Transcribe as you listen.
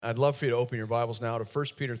I'd love for you to open your Bibles now to 1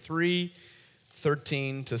 Peter 3,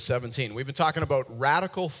 13 to 17. We've been talking about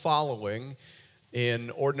radical following in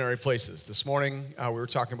ordinary places. This morning, we were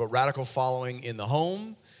talking about radical following in the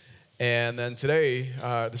home. And then today,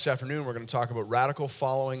 this afternoon, we're going to talk about radical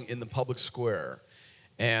following in the public square.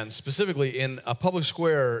 And specifically in a public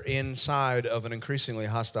square inside of an increasingly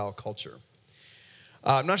hostile culture.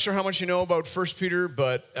 I'm not sure how much you know about 1 Peter,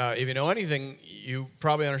 but if you know anything, you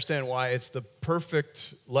probably understand why it's the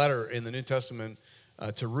perfect letter in the New Testament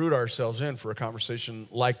to root ourselves in for a conversation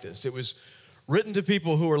like this. It was written to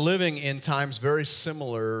people who were living in times very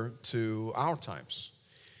similar to our times.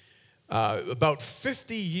 About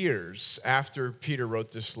 50 years after Peter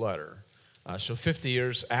wrote this letter, so 50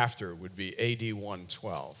 years after would be AD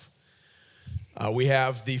 112. We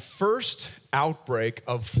have the first outbreak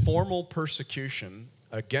of formal persecution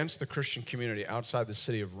against the Christian community outside the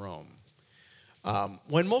city of Rome.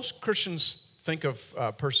 When most Christians think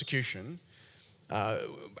of persecution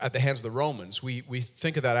at the hands of the Romans, we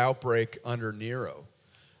think of that outbreak under Nero.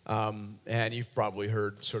 And you've probably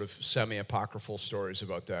heard sort of semi-apocryphal stories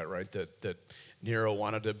about that, right? That Nero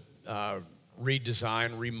wanted to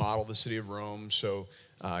redesign, remodel the city of Rome, so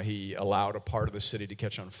he allowed a part of the city to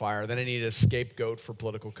catch on fire. Then he needed a scapegoat for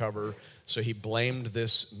political cover, so he blamed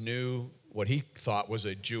this new, what he thought was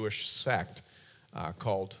a Jewish sect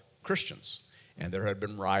called Christians. And there had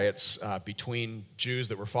been riots between Jews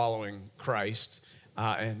that were following Christ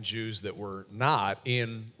and Jews that were not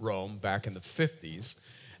in Rome back in the 50s.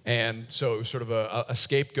 And so it was sort of a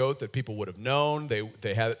scapegoat that people would have known.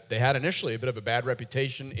 They had initially a bit of a bad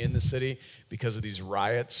reputation in the city because of these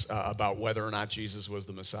riots about whether or not Jesus was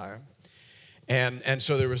the Messiah. And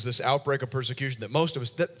so there was this outbreak of persecution that most of us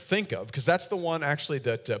think of, because that's the one actually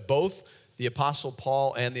that both the Apostle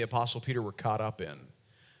Paul and the Apostle Peter were caught up in.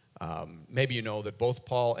 Maybe you know that both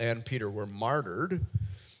Paul and Peter were martyred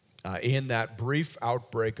in that brief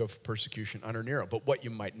outbreak of persecution under Nero. But what you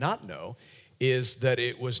might not know is that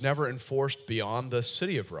it was never enforced beyond the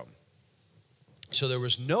city of Rome. So there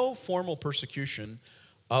was no formal persecution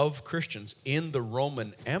of Christians in the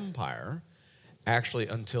Roman Empire actually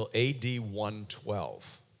until AD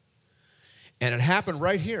 112. And it happened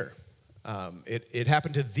right here. It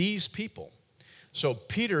happened to these people. So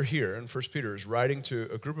Peter here, in 1 Peter, is writing to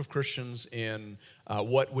a group of Christians in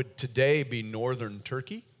what would today be northern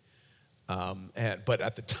Turkey. But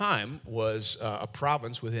at the time was a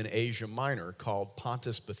province within Asia Minor called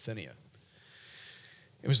Pontus, Bithynia.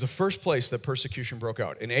 It was the first place that persecution broke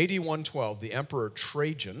out. In AD 112, the Emperor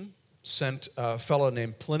Trajan sent a fellow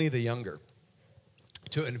named Pliny the Younger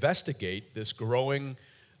to investigate this growing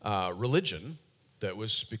religion that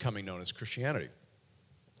was becoming known as Christianity.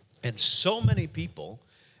 And so many people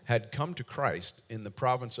had come to Christ in the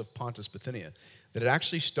province of Pontus, Bithynia, that it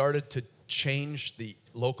actually started to change the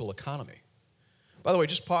local economy. By the way,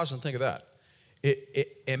 just pause and think of that.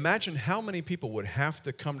 Imagine how many people would have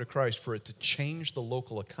to come to Christ for it to change the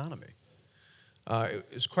local economy. It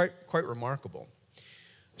was quite remarkable.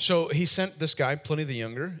 So he sent this guy, Pliny the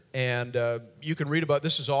Younger, and you can read about,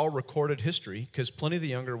 this is all recorded history, because Pliny the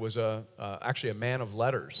Younger was actually a man of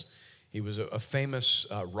letters. He was a famous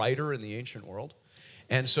writer in the ancient world.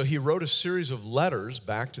 And so he wrote a series of letters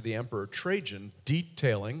back to the Emperor Trajan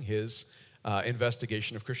detailing his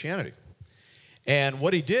investigation of Christianity. And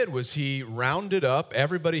what he did was he rounded up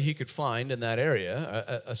everybody he could find in that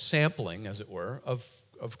area, a sampling, as it were,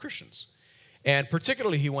 of Christians. And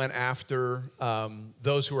particularly he went after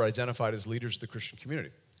those who were identified as leaders of the Christian community.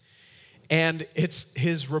 And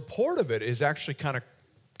his report of it is actually kind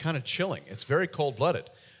of chilling. It's very cold-blooded.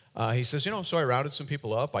 He says, so I rounded some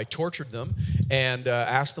people up, I tortured them, and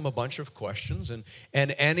asked them a bunch of questions, and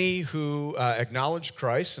any who acknowledged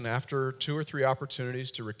Christ, and after 2 or 3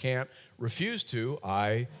 opportunities to recant, refused to,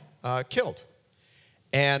 I killed.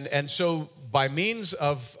 And so by means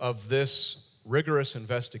of this rigorous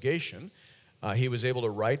investigation, he was able to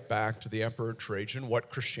write back to the Emperor Trajan what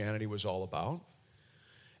Christianity was all about.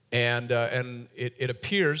 And it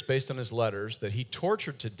appears, based on his letters, that he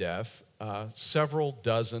tortured to death several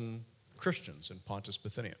dozen Christians in Pontus,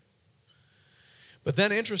 Bithynia. But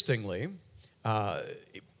then, interestingly,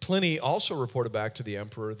 Pliny also reported back to the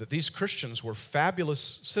emperor that these Christians were fabulous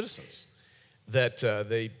citizens, that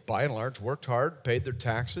they, by and large, worked hard, paid their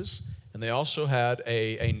taxes, and they also had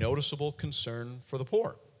a noticeable concern for the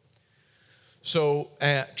poor. So,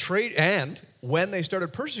 and when they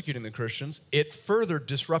started persecuting the Christians, it further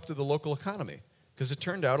disrupted the local economy, because it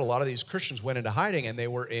turned out a lot of these Christians went into hiding, and they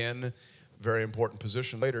were in very important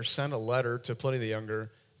position. Later, sent a letter to Pliny the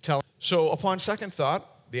Younger telling. So, upon second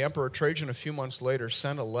thought, the Emperor Trajan, a few months later,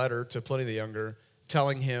 sent a letter to Pliny the Younger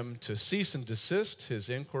telling him to cease and desist his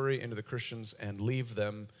inquiry into the Christians and leave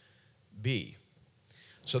them be.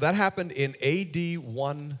 So that happened in AD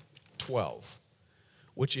 112,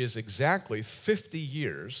 which is exactly 50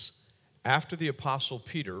 years after the Apostle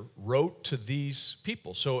Peter wrote to these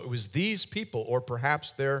people. So it was these people, or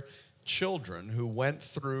perhaps their children, who went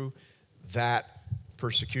through that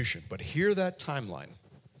persecution. But hear that timeline.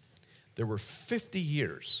 There were 50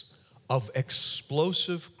 years of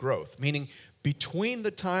explosive growth, meaning between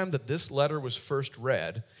the time that this letter was first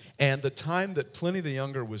read and the time that Pliny the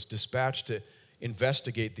Younger was dispatched to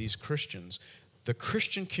investigate these Christians, the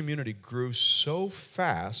Christian community grew so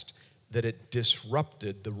fast that it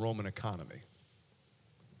disrupted the Roman economy.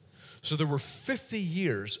 So there were 50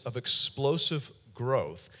 years of explosive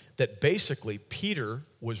growth that basically Peter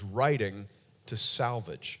was writing to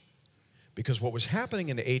salvage. Because what was happening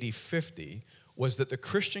in AD 50 was that the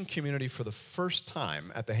Christian community, for the first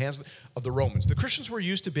time at the hands of the Romans, the Christians were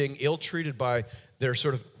used to being ill-treated by their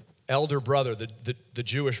sort of elder brother, the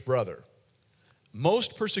Jewish brother.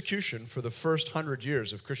 Most persecution for the first 100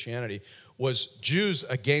 years of Christianity was Jews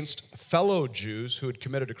against fellow Jews who had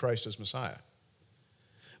committed to Christ as Messiah.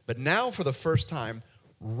 But now, for the first time,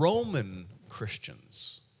 Roman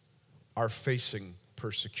Christians are facing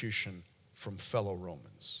persecution from fellow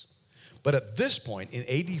Romans. But at this point, in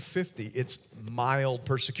AD 50, it's mild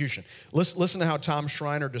persecution. Listen to how Tom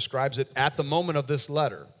Schreiner describes it at the moment of this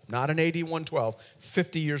letter, not in AD 112,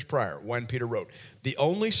 50 years prior, when Peter wrote. The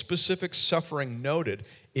only specific suffering noted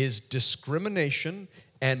is discrimination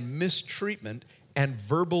and mistreatment and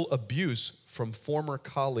verbal abuse from former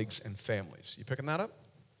colleagues and families. You picking that up?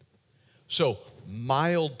 So,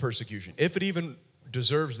 mild persecution, if it even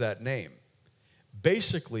deserves that name,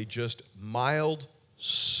 basically just mild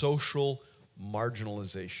social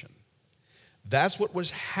marginalization. That's what was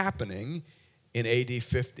happening in AD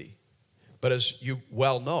 50. But as you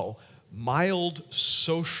well know, mild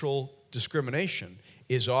social discrimination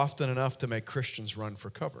is often enough to make Christians run for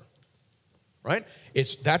cover. Right?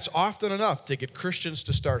 That's often enough to get Christians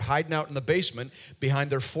to start hiding out in the basement behind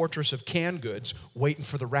their fortress of canned goods, waiting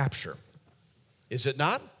for the rapture. Is it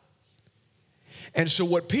not? And so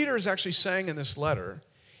what Peter is actually saying in this letter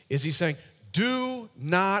is he's saying, do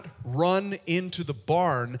not run into the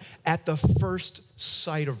barn at the first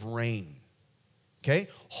sight of rain. Okay?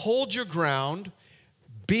 Hold your ground,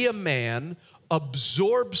 be a man,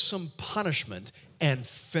 absorb some punishment, and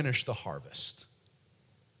finish the harvest.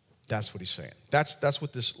 That's what he's saying. That's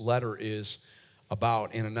what this letter is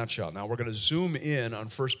about in a nutshell. Now we're going to zoom in on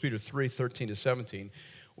 1 Peter 3, 13 to 17,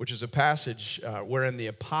 which is a passage wherein the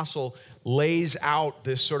apostle lays out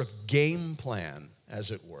this sort of game plan,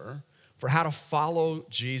 as it were, for how to follow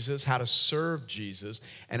Jesus, how to serve Jesus,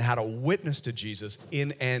 and how to witness to Jesus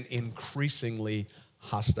in an increasingly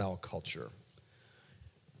hostile culture.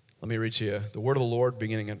 Let me read to you the word of the Lord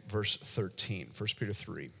beginning at verse 13, 1 Peter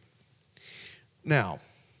 3. Now,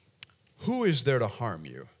 who is there to harm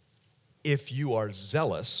you if you are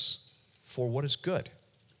zealous for what is good?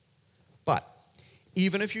 But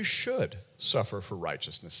even if you should suffer for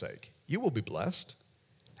righteousness' sake, you will be blessed.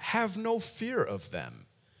 Have no fear of them,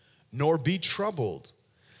 nor be troubled,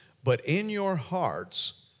 but in your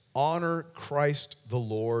hearts honor Christ the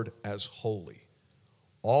Lord as holy,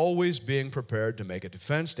 always being prepared to make a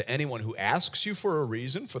defense to anyone who asks you for a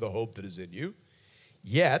reason for the hope that is in you,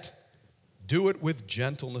 yet do it with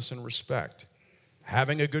gentleness and respect,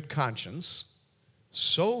 having a good conscience,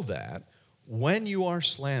 so that when you are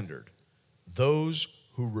slandered, those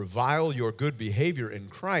who revile your good behavior in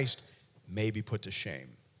Christ may be put to shame.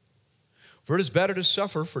 For it is better to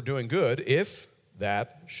suffer for doing good, if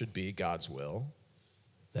that should be God's will,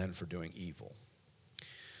 than for doing evil.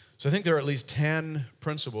 So I think there are at least 10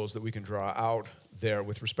 principles that we can draw out there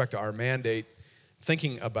with respect to our mandate,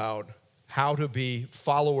 thinking about how to be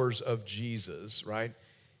followers of Jesus, right,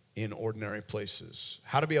 in ordinary places.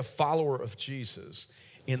 How to be a follower of Jesus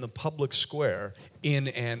in the public square in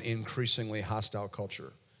an increasingly hostile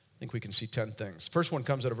culture. I think we can see 10 things. First one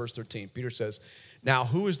comes out of verse 13. Peter says, now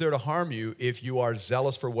who is there to harm you if you are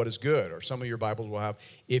zealous for what is good? Or some of your Bibles will have,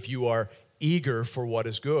 if you are eager for what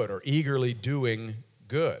is good, or eagerly doing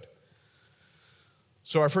good.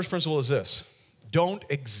 So our first principle is this: don't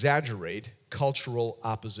exaggerate cultural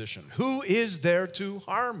opposition. Who is there to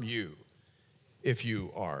harm you if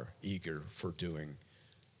you are eager for doing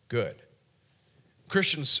good?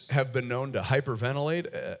 Christians have been known to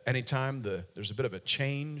hyperventilate anytime there's a bit of a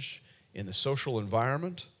change in the social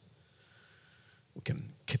environment. We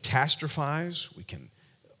can catastrophize. We can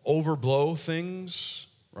overblow things,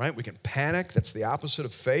 right? We can panic. That's the opposite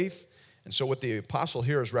of faith. And so what the apostle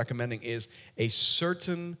here is recommending is a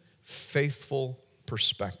certain faithful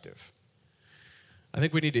perspective. I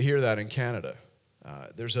think we need to hear that in Canada.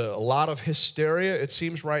 There's a lot of hysteria, it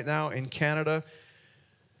seems, right now in Canada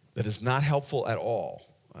that is not helpful at all.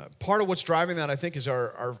 Part of what's driving that, I think, is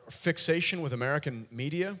our fixation with American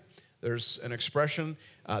media. There's an expression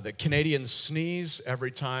that Canadians sneeze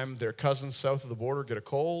every time their cousins south of the border get a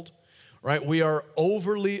cold, right? We are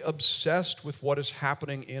overly obsessed with what is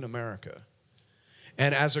happening in America.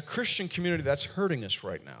 And as a Christian community, that's hurting us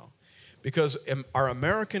right now because our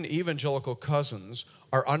American evangelical cousins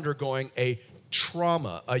are undergoing a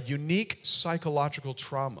trauma, a unique psychological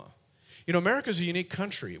trauma. You know, America's a unique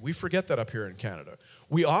country. We forget that up here in Canada.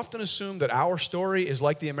 We often assume that our story is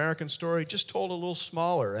like the American story, just told a little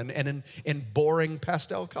smaller and in boring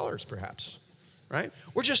pastel colors, perhaps, right?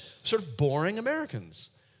 We're just sort of boring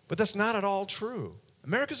Americans. But that's not at all true.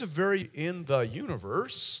 America's a very in the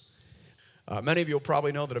universe. Many of you will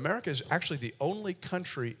probably know that America is actually the only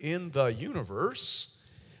country in the universe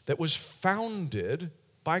that was founded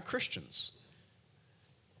by Christians.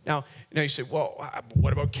 Now you say, well,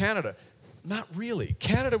 what about Canada? Not really.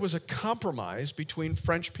 Canada was a compromise between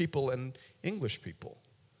French people and English people.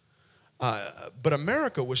 But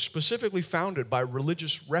America was specifically founded by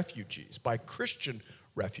religious refugees, by Christian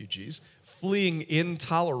refugees fleeing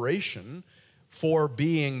intoleration for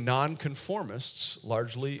being nonconformists,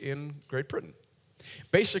 largely in Great Britain.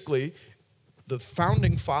 Basically, the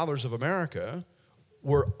founding fathers of America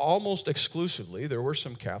were almost exclusively, there were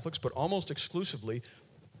some Catholics, but almost exclusively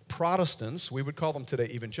Protestants, we would call them today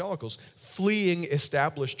evangelicals, fleeing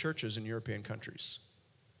established churches in European countries.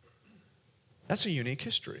 That's a unique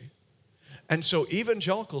history. And so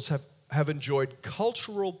evangelicals have enjoyed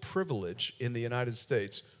cultural privilege in the United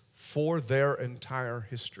States for their entire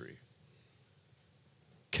history.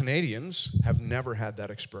 Canadians have never had that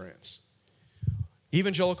experience.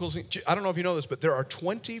 Evangelicals, I don't know if you know this, but there are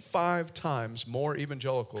 25 times more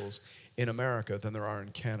evangelicals in America than there are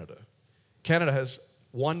in Canada. Canada has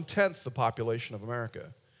 1/10 the population of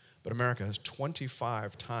America, but America has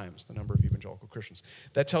 25 times the number of evangelical Christians.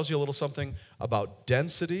 That tells you a little something about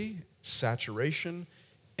density, saturation,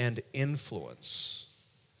 and influence.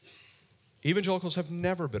 Evangelicals have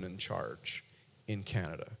never been in charge in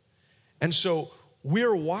Canada. And so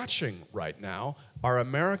we're watching right now our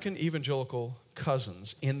American evangelical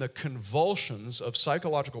cousins in the convulsions of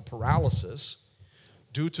psychological paralysis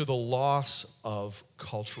due to the loss of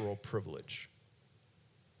cultural privilege.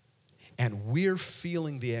 And we're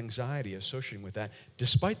feeling the anxiety associated with that,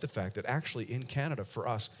 despite the fact that actually in Canada, for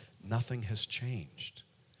us, nothing has changed.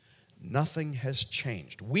 Nothing has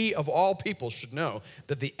changed. We, of all people, should know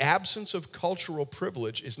that the absence of cultural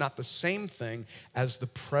privilege is not the same thing as the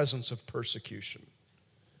presence of persecution.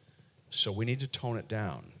 So we need to tone it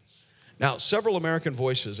down. Now, several American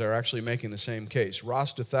voices are actually making the same case.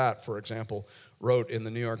 Ross Douthat, for example, wrote in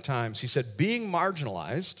the New York Times, he said, being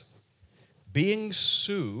marginalized, being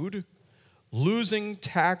sued, losing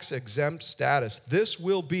tax-exempt status, this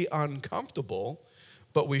will be uncomfortable,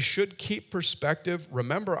 but we should keep perspective,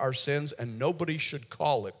 remember our sins, and nobody should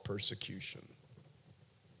call it persecution.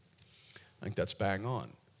 I think that's bang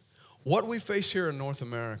on. What we face here in North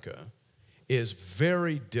America is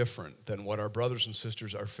very different than what our brothers and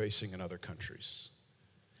sisters are facing in other countries.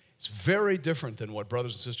 It's very different than what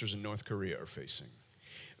brothers and sisters in North Korea are facing.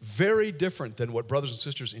 Very different than what brothers and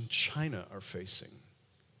sisters in China are facing.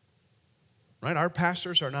 Right? Our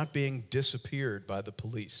pastors are not being disappeared by the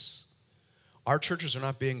police. Our churches are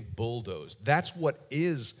not being bulldozed. That's what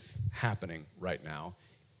is happening right now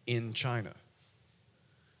in China.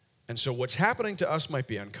 And so what's happening to us might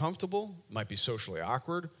be uncomfortable, might be socially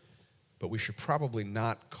awkward, but we should probably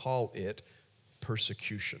not call it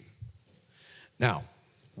persecution. Now,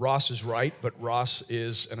 Ross is right, but Ross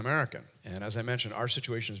is an American. And as I mentioned, our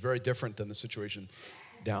situation is very different than the situation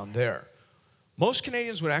down there. Most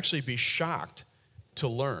Canadians would actually be shocked to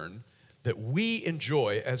learn that we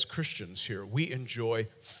enjoy, as Christians here, we enjoy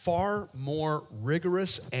far more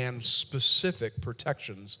rigorous and specific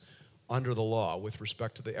protections under the law with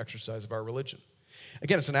respect to the exercise of our religion.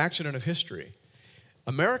 Again, it's an accident of history.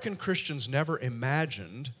 American Christians never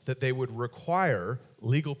imagined that they would require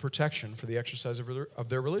legal protection for the exercise of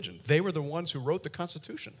their religion. They were the ones who wrote the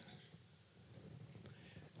Constitution.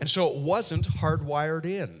 And so it wasn't hardwired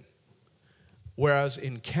in. Whereas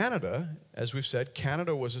in Canada, as we've said,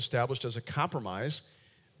 Canada was established as a compromise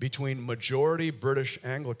between majority British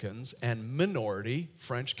Anglicans and minority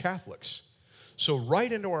French Catholics. So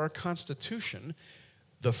right into our Constitution,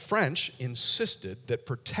 the French insisted that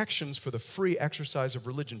protections for the free exercise of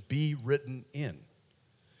religion be written in.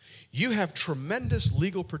 You have tremendous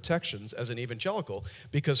legal protections as an evangelical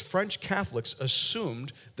because French Catholics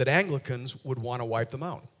assumed that Anglicans would want to wipe them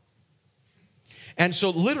out. And so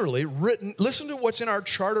literally, listen to what's in our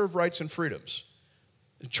Charter of Rights and Freedoms.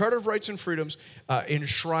 The Charter of Rights and Freedoms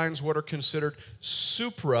enshrines what are considered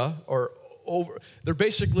supra or over. They're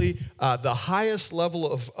basically the highest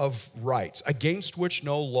level of rights against which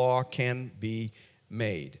no law can be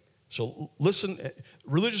made. So listen,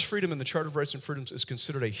 religious freedom in the Charter of Rights and Freedoms is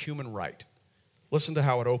considered a human right. Listen to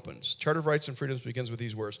how it opens. Charter of Rights and Freedoms begins with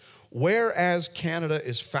these words. Whereas Canada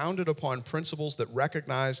is founded upon principles that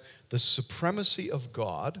recognize the supremacy of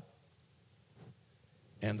God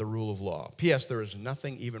and the rule of law. P.S. There is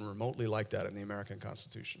nothing even remotely like that in the American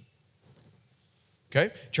Constitution.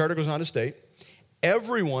 Okay? Charter goes on to state,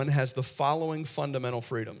 everyone has the following fundamental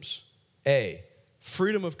freedoms. A,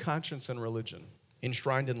 freedom of conscience and religion,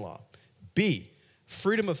 enshrined in law. B,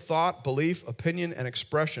 freedom of thought, belief, opinion, and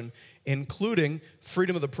expression, including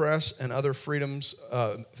freedom of the press and other freedoms,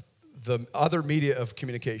 the other media of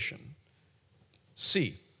communication.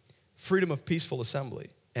 C, freedom of peaceful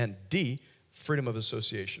assembly. And D, freedom of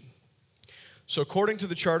association. So according to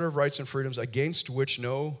the Charter of Rights and Freedoms, against which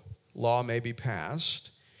no law may be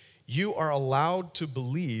passed, you are allowed to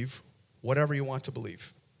believe whatever you want to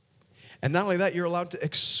believe. And not only that, you're allowed to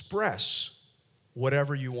express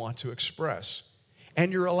whatever you want to express.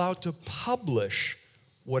 And you're allowed to publish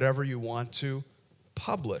whatever you want to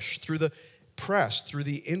publish through the press, through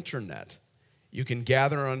the internet. You can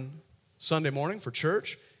gather on Sunday morning for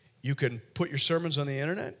church. You can put your sermons on the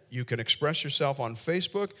internet. You can express yourself on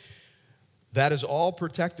Facebook. That is all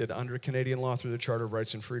protected under Canadian law through the Charter of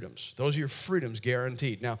Rights and Freedoms. Those are your freedoms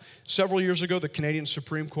guaranteed. Now, several years ago, the Canadian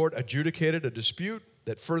Supreme Court adjudicated a dispute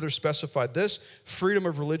that further specified this. Freedom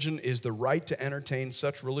of religion is the right to entertain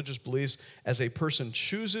such religious beliefs as a person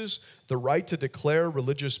chooses, the right to declare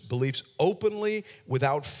religious beliefs openly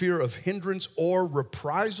without fear of hindrance or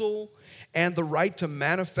reprisal, and the right to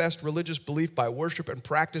manifest religious belief by worship and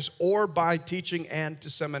practice or by teaching and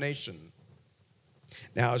dissemination.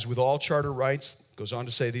 Now, as with all charter rights, it goes on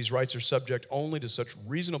to say these rights are subject only to such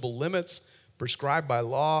reasonable limits prescribed by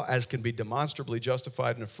law as can be demonstrably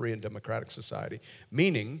justified in a free and democratic society.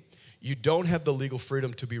 Meaning, you don't have the legal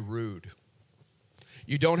freedom to be rude.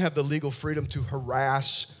 You don't have the legal freedom to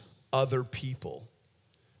harass other people.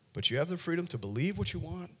 But you have the freedom to believe what you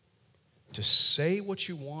want, to say what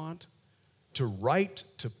you want, to write,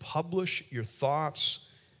 to publish your thoughts.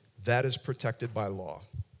 That is protected by law.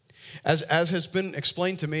 As has been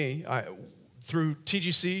explained to me through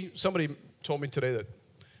TGC, somebody told me today that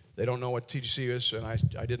they don't know what TGC is, and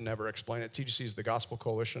I didn't ever explain it. TGC is the Gospel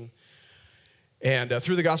Coalition. And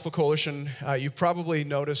through the Gospel Coalition, you've probably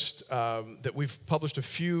noticed that we've published a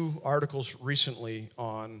few articles recently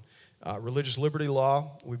on religious liberty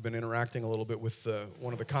law. We've been interacting a little bit with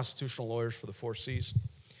one of the constitutional lawyers for the 4 Cs.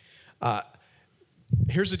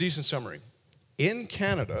 Here's a decent summary. In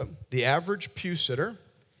Canada, the average pew sitter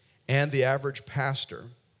and the average pastor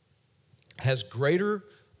has greater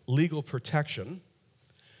legal protection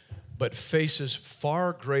but faces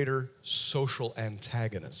far greater social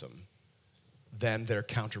antagonism than their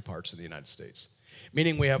counterparts in the United States.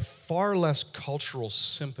 Meaning we have far less cultural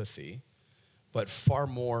sympathy, but far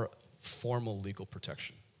more formal legal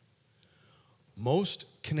protection.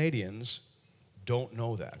 Most Canadians don't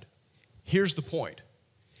know that. Here's the point.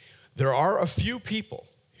 There are a few people,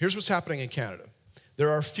 here's what's happening in Canada. There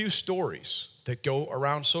are a few stories that go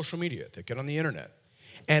around social media, that get on the internet,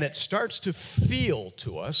 and it starts to feel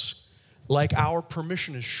to us like our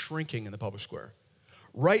permission is shrinking in the public square.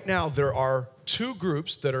 Right now, there are 2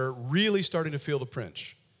 groups that are really starting to feel the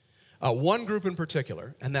pinch. One group in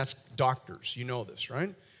particular, and that's doctors. You know this,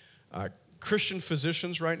 right? Christian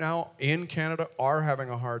physicians right now in Canada are having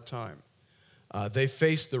a hard time. They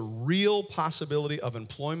face the real possibility of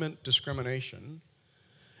employment discrimination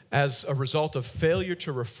as a result of failure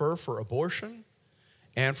to refer for abortion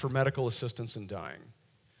and for medical assistance in dying.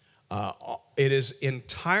 It is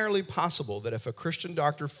entirely possible that if a Christian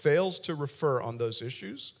doctor fails to refer on those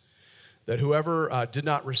issues, that whoever did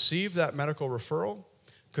not receive that medical referral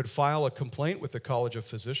could file a complaint with the College of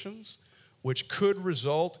Physicians, which could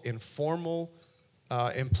result in formal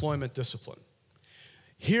employment discipline.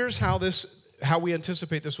 Here's how we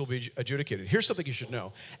anticipate this will be adjudicated. Here's something you should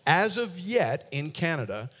know. As of yet, in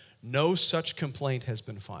Canada, no such complaint has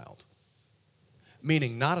been filed.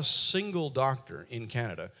 Meaning not a single doctor in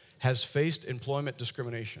Canada has faced employment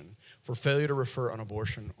discrimination for failure to refer on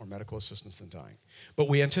abortion or medical assistance in dying. But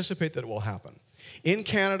we anticipate that it will happen. In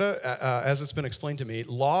Canada, as it's been explained to me,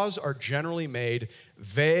 laws are generally made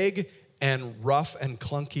vague and rough and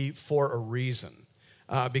clunky for a reason.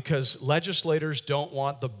 because legislators don't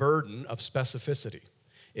want the burden of specificity.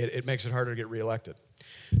 It makes it harder to get reelected.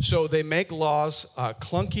 So they make laws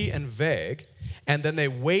clunky and vague, and then they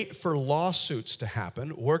wait for lawsuits to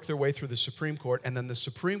happen, work their way through the Supreme Court, and then the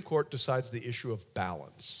Supreme Court decides the issue of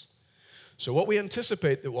balance. So what we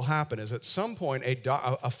anticipate that will happen is at some point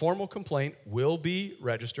a formal complaint will be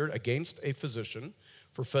registered against a physician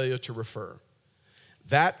for failure to refer.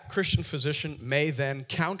 That Christian physician may then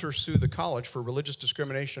countersue the college for religious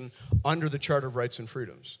discrimination under the Charter of Rights and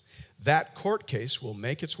Freedoms. That court case will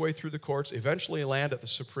make its way through the courts, eventually land at the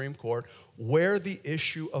Supreme Court, where the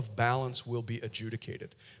issue of balance will be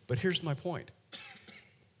adjudicated. But here's my point.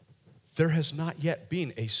 There has not yet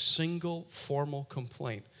been a single formal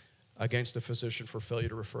complaint against a physician for failure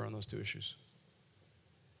to refer on those two issues.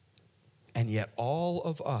 And yet all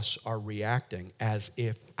of us are reacting as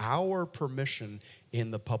if our permission in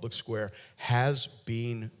the public square has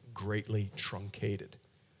been greatly truncated.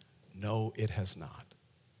 No, it has not.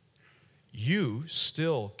 You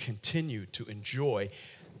still continue to enjoy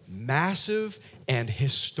massive and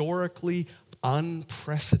historically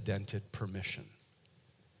unprecedented permission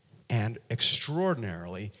and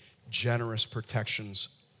extraordinarily generous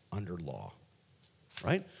protections under law,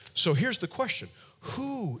 right? So here's the question.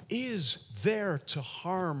 Who is there to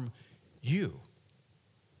harm you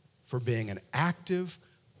for being an active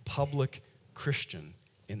public Christian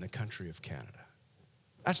in the country of Canada?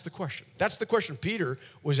 That's the question. That's the question Peter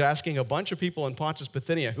was asking a bunch of people in Pontus,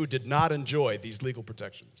 Bithynia who did not enjoy these legal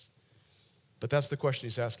protections. But that's the question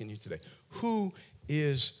he's asking you today. Who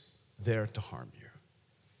is there to harm you?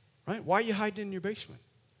 Right? Why are you hiding in your basement?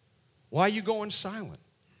 Why are you going silent?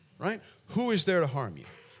 Right? Who is there to harm you?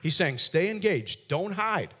 He's saying stay engaged, don't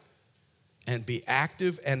hide, and be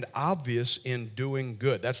active and obvious in doing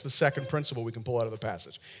good. That's the second principle we can pull out of the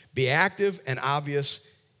passage. Be active and obvious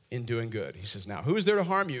in doing good. He says, now, who is there to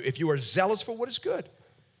harm you if you are zealous for what is good?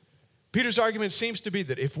 Peter's argument seems to be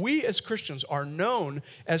that if we as Christians are known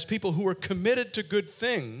as people who are committed to good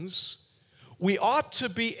things, we ought to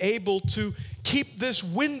be able to keep this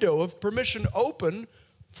window of permission open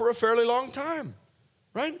for a fairly long time,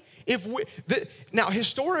 right? Now,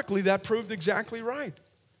 historically, that proved exactly right.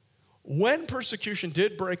 When persecution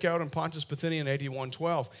did break out in Pontus, Bithynia in AD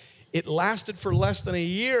 112, it lasted for less than a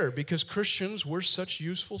year because Christians were such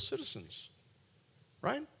useful citizens,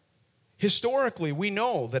 right? Historically, we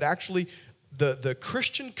know that actually the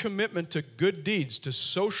Christian commitment to good deeds, to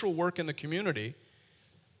social work in the community,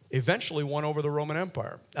 eventually won over the Roman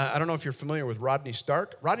Empire. I don't know if you're familiar with Rodney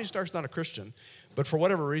Stark. Rodney Stark's not a Christian, but for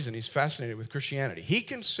whatever reason, he's fascinated with Christianity. He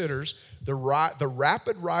considers the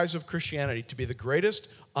rapid rise of Christianity to be the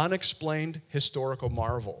greatest unexplained historical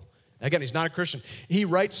marvel. Again, he's not a Christian. He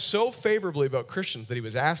writes so favorably about Christians that he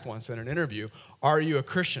was asked once in an interview, are you a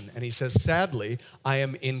Christian? And he says, sadly, I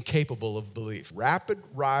am incapable of belief. Rapid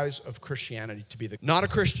rise of Christianity to be not a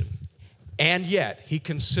Christian. And yet, he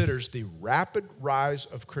considers the rapid rise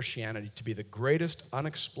of Christianity to be the greatest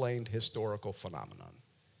unexplained historical phenomenon.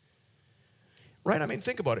 Right? I mean,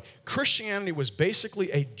 think about it. Christianity was basically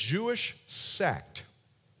a Jewish sect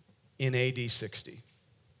in AD 60,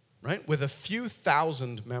 right? With a few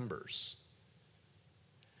thousand members.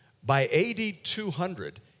 By AD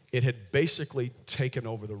 200, it had basically taken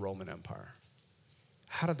over the Roman Empire.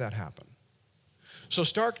 How did that happen? So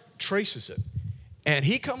Stark traces it, and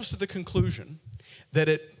he comes to the conclusion that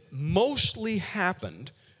it mostly happened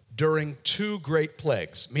during two great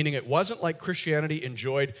plagues, meaning it wasn't like Christianity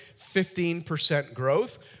enjoyed 15%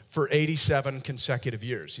 growth for 87 consecutive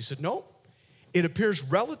years. He said, no, it appears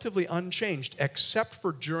relatively unchanged except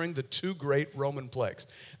for during the two great Roman plagues.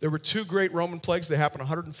 There were two great Roman plagues. They happened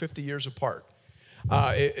 150 years apart.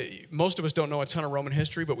 Most of us don't know a ton of Roman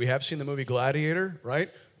history, but we have seen the movie Gladiator, right?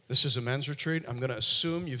 This is a men's retreat. I'm going to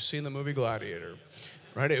assume you've seen the movie Gladiator.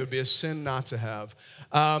 Right? It would be a sin not to have.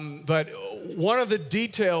 But one of the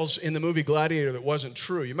details in the movie Gladiator that wasn't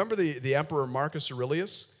true, you remember the Emperor Marcus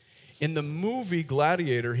Aurelius? In the movie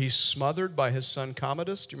Gladiator, he's smothered by his son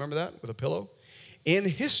Commodus. Do you remember that? With a pillow? In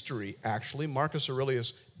history, actually, Marcus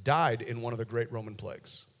Aurelius died in one of the great Roman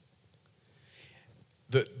plagues.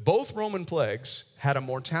 Both Roman plagues had a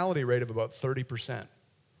mortality rate of about 30%,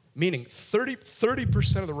 meaning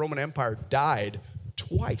 30% of the Roman Empire died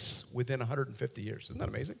twice within 150 years. Isn't that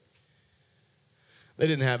amazing? They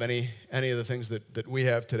didn't have any of the things that we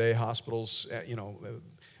have today, hospitals,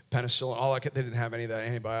 penicillin, all that. They didn't have any of that,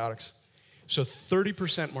 antibiotics. So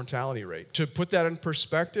 30% mortality rate. To put that in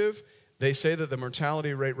perspective, they say that the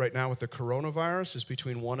mortality rate right now with the coronavirus is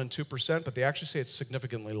between 1% and 2%, but they actually say it's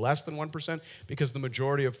significantly less than 1% because the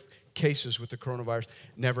majority of cases with the coronavirus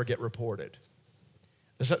never get reported.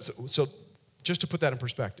 So Just to put that in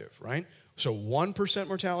perspective, right? So 1%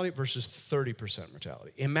 mortality versus 30%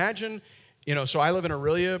 mortality. Imagine, so I live in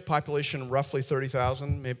Aurelia, population roughly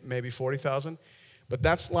 30,000, maybe 40,000. But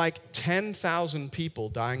that's like 10,000 people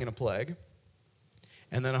dying in a plague.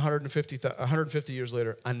 And then 150 years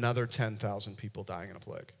later, another 10,000 people dying in a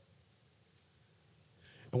plague.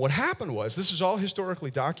 And what happened was, this is all historically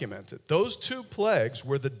documented, those two plagues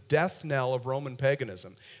were the death knell of Roman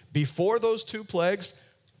paganism. Before those two plagues,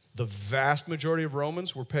 the vast majority of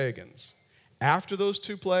Romans were pagans. After those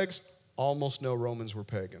two plagues, almost no Romans were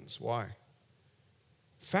pagans. Why?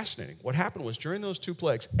 Fascinating. What happened was, during those two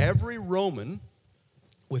plagues, every Roman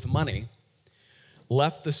with money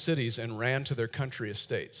left the cities and ran to their country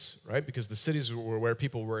estates, right? Because the cities were where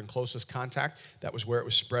people were in closest contact. That was where it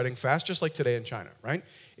was spreading fast, just like today in China, right?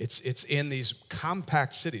 It's in these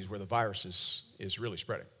compact cities where the virus is really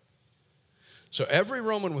spreading. So every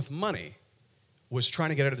Roman with money was trying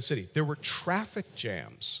to get out of the city. There were traffic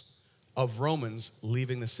jams of Romans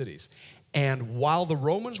leaving the cities. And while the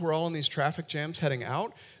Romans were all in these traffic jams heading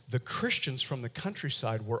out, the Christians from the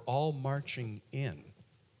countryside were all marching in.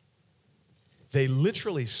 They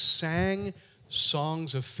literally sang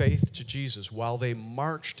songs of faith to Jesus while they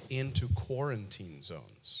marched into quarantine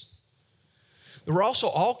zones. There were also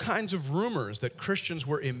all kinds of rumors that Christians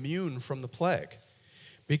were immune from the plague.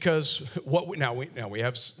 Because now we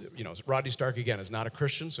have, Rodney Stark again is not a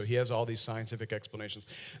Christian, so he has all these scientific explanations.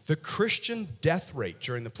 The Christian death rate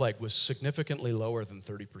during the plague was significantly lower than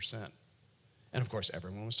 30%. And of course,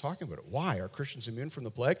 everyone was talking about it. Why? Are Christians immune from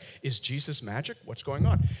the plague? Is Jesus magic? What's going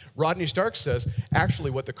on? Rodney Stark says, actually,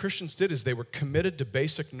 what the Christians did is they were committed to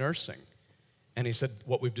basic nursing. And he said,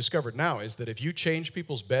 what we've discovered now is that if you change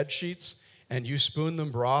people's bed sheets and you spoon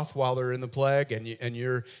them broth while they're in the plague, and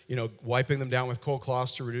you're wiping them down with cold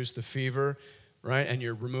cloths to reduce the fever, right? And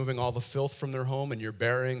you're removing all the filth from their home, and you're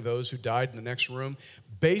burying those who died in the next room.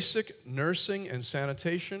 Basic nursing and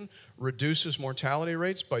sanitation reduces mortality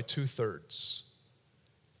rates by 2/3.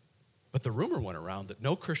 But the rumor went around that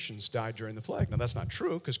no Christians died during the plague. Now, that's not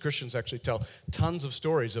true, because Christians actually tell tons of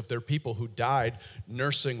stories of their people who died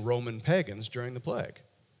nursing Roman pagans during the plague.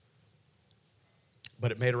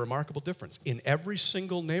 But it made a remarkable difference. In every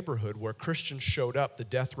single neighborhood where Christians showed up, the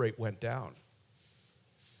death rate went down.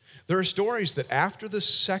 There are stories that after the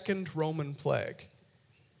second Roman plague,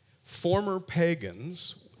 former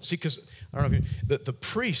pagans, because I don't know if the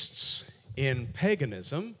priests in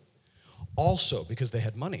paganism also, because they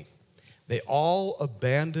had money, they all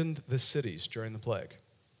abandoned the cities during the plague.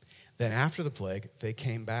 Then after the plague, they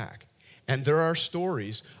came back. And there are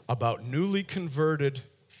stories about newly converted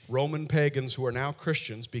Roman pagans who are now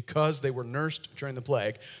Christians, because they were nursed during the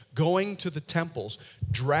plague, going to the temples,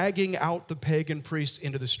 dragging out the pagan priests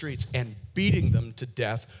into the streets and beating them to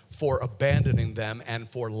death for abandoning them and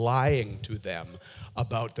for lying to them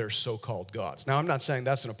about their so-called gods. Now, I'm not saying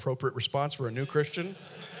that's an appropriate response for a new Christian,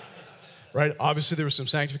 right? Obviously, there was some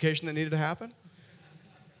sanctification that needed to happen.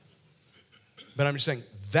 But I'm just saying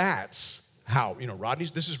that's how,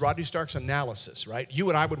 this is Rodney Stark's analysis, right? You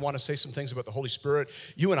and I would want to say some things about the Holy Spirit.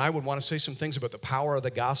 You and I would want to say some things about the power of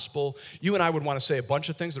the gospel. You and I would want to say a bunch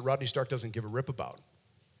of things that Rodney Stark doesn't give a rip about.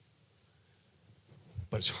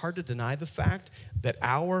 But it's hard to deny the fact that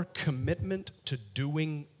our commitment to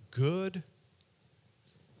doing good,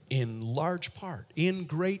 in large part, in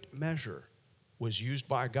great measure, was used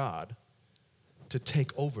by God to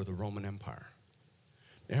take over the Roman Empire.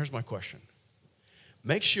 Now, here's my question.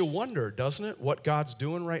 Makes you wonder, doesn't it, what God's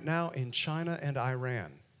doing right now in China and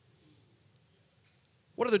Iran?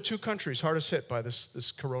 What are the two countries hardest hit by this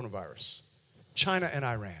coronavirus? China and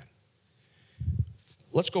Iran.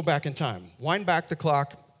 Let's go back in time. Wind back the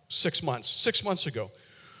clock 6 months. 6 months ago,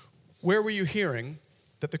 where were you hearing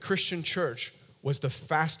that the Christian church was the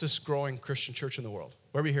fastest growing Christian church in the world?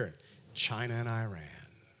 Where were you hearing? China and Iran.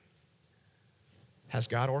 Has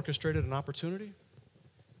God orchestrated an opportunity?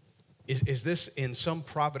 Is this in some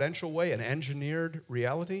providential way an engineered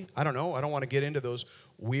reality? I don't know. I don't want to get into those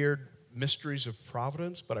weird mysteries of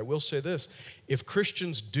providence, but I will say this. If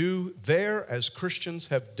Christians do there as Christians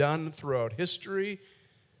have done throughout history,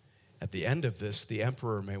 at the end of this, the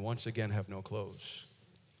emperor may once again have no clothes.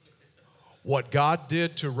 What God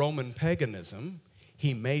did to Roman paganism,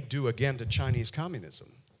 he may do again to Chinese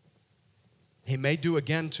communism. He may do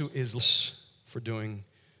again to Islam for doing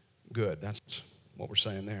good. That's what we're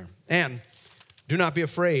saying there. And do not be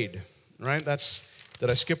afraid, right? Did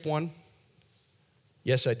I skip one?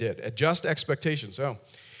 Yes, I did. Adjust expectations.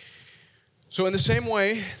 So in the same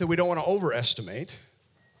way that we don't want to overestimate,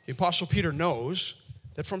 the Apostle Peter knows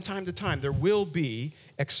that from time to time there will be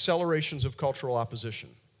accelerations of cultural opposition.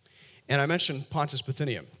 And I mentioned Pontus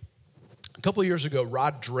Bithynia. A couple of years ago,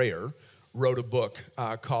 Rod Dreher wrote a book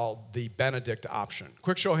called The Benedict Option.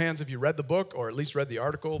 Quick show of hands if you read the book, or at least read the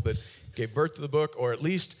article that gave birth to the book, or at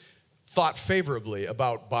least thought favorably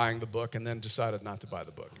about buying the book and then decided not to buy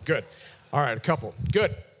the book. Good. All right, a couple.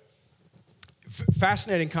 Good.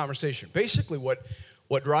 Fascinating conversation. Basically, what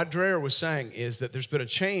Rod Dreher was saying is that there's been a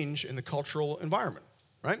change in the cultural environment,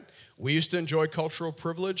 right? We used to enjoy cultural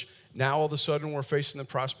privilege. Now, all of a sudden, we're facing the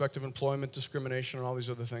prospect of employment discrimination and all these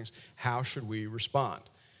other things. How should we respond?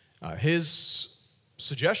 His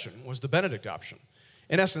suggestion was the Benedict option.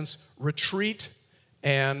 In essence, retreat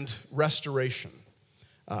and restoration.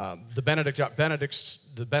 The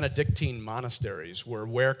Benedictine monasteries were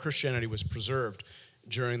where Christianity was preserved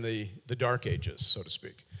during the Dark Ages, so to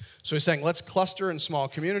speak. So he's saying, let's cluster in small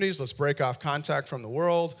communities, let's break off contact from the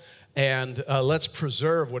world, and let's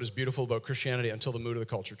preserve what is beautiful about Christianity until the mood of the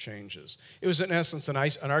culture changes. It was, in essence, an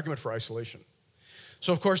argument for isolation.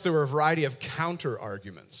 So, of course, there were a variety of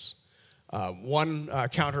counter-arguments. One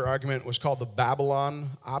counter-argument was called the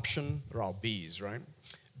Babylon option. They're all B's, right?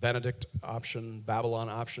 Benedict option, Babylon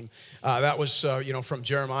option. That was, from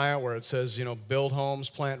Jeremiah, where it says, build homes,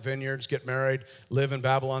 plant vineyards, get married, live in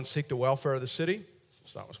Babylon, seek the welfare of the city.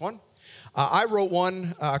 So that was one. I wrote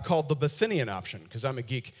one called the Bithynian option, because I'm a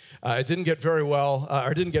geek. It didn't get very well,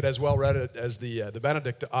 or didn't get as well read as the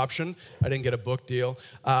Benedict option. I didn't get a book deal.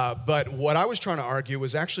 But what I was trying to argue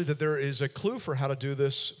was actually that there is a clue for how to do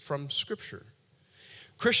this from Scripture.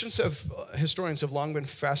 Historians have long been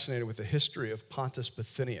fascinated with the history of Pontus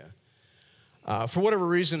Bithynia. For whatever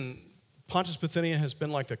reason, Pontus Bithynia has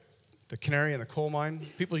been like the canary in the coal mine.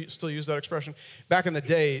 People still use that expression. Back in the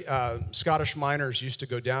day, Scottish miners used to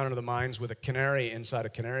go down into the mines with a canary inside a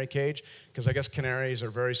canary cage, because I guess canaries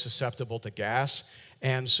are very susceptible to gas.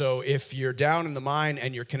 And so if you're down in the mine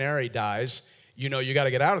and your canary dies, you got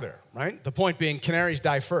to get out of there, right? The point being, canaries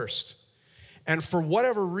die first. And for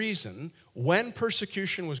whatever reason, when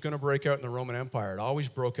persecution was going to break out in the Roman Empire, it always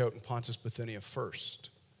broke out in Pontus Bithynia first.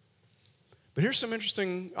 But here's some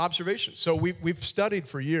interesting observations. So we've studied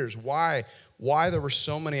for years why there were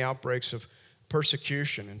so many outbreaks of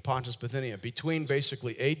persecution in Pontus Bithynia between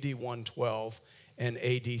basically AD 112 and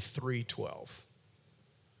AD 312.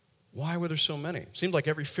 Why were there so many? It seemed like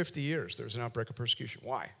every 50 years there was an outbreak of persecution.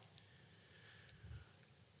 Why?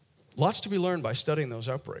 Lots to be learned by studying those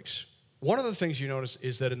outbreaks. One of the things you notice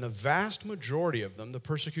is that in the vast majority of them, the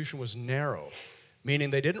persecution was narrow,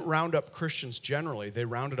 meaning they didn't round up Christians generally, they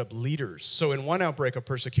rounded up leaders. So in one outbreak of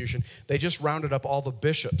persecution, they just rounded up all the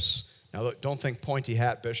bishops. Now, look, don't think pointy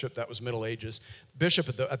hat bishop, that was Middle Ages. Bishop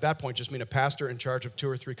at that point just mean a pastor in charge of 2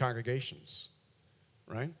 or 3 congregations,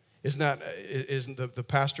 right? Isn't the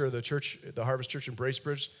pastor of the church, the Harvest Church in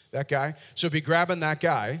Bracebridge, that guy? So be grabbing that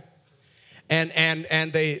guy, and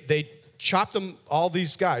they chopped them, all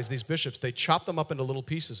these guys, these bishops, they chopped them up into little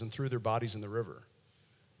pieces and threw their bodies in the river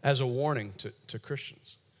as a warning to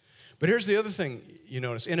Christians. But here's the other thing you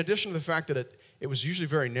notice. In addition to the fact that it was usually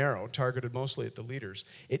very narrow, targeted mostly at the leaders,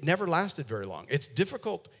 it never lasted very long.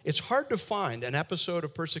 It's hard to find an episode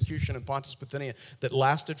of persecution in Pontus Bithynia that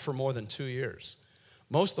lasted for more than 2 years.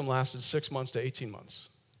 Most of them lasted 6 months to 18 months.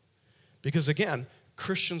 Because again,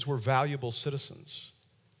 Christians were valuable citizens.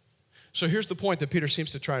 So here's the point that Peter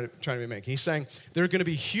seems to try to be making. He's saying there are going to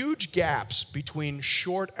be huge gaps between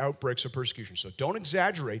short outbreaks of persecution. So don't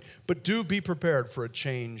exaggerate, but do be prepared for a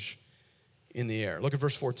change in the air. Look at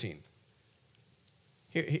verse 14.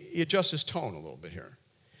 He adjusts his tone a little bit here.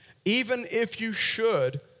 Even if you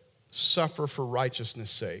should suffer for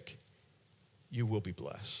righteousness' sake, you will be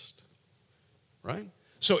blessed. Right?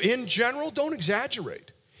 So in general, don't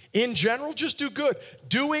exaggerate. In general, just do good.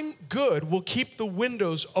 Doing good will keep the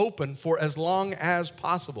windows open for as long as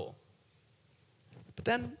possible. But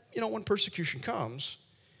then, when persecution comes,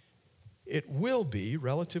 it will be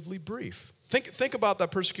relatively brief. Think about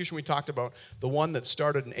that persecution we talked about, the one that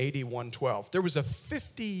started in AD 112. There was a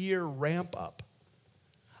 50-year ramp up.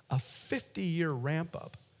 A 50-year ramp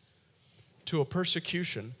up to a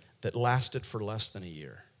persecution that lasted for less than a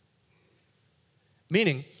year.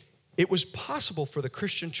 Meaning, it was possible for the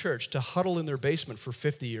Christian church to huddle in their basement for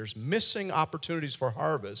 50 years, missing opportunities for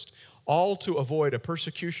harvest, all to avoid a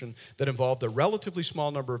persecution that involved a relatively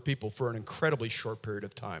small number of people for an incredibly short period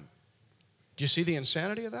of time. Do you see the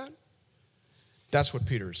insanity of that? That's what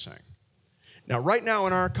Peter is saying. Now, right now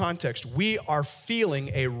in our context, we are feeling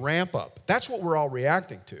a ramp up. That's what we're all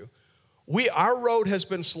reacting to. Our road has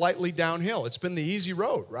been slightly downhill. It's been the easy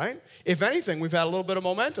road, right? If anything, we've had a little bit of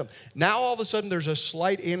momentum. Now, all of a sudden, there's a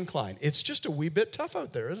slight incline. It's just a wee bit tough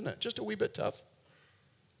out there, isn't it? Just a wee bit tough.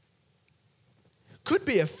 Could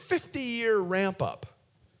be a 50-year ramp up.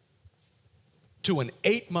 to an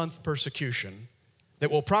 8-month persecution that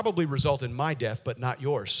will probably result in my death, but not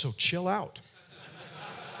yours. So chill out.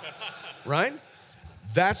 Right?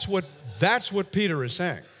 That's what Peter is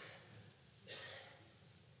saying.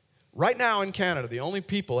 Right now in Canada, the only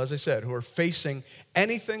people, as I said, who are facing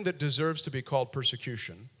anything that deserves to be called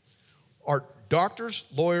persecution are doctors,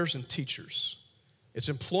 lawyers, and teachers. It's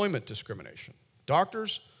employment discrimination.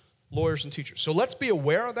 Doctors, lawyers, and teachers. So let's be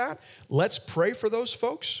aware of that. Let's pray for those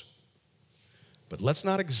folks. But let's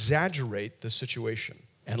not exaggerate the situation.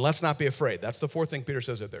 And let's not be afraid. That's the fourth thing Peter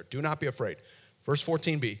says out there. Do not be afraid. Verse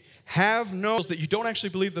 14b. Have no that you don't actually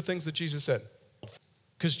believe the things that Jesus said.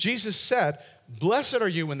 Because Jesus said, blessed are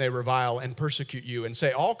you when they revile and persecute you and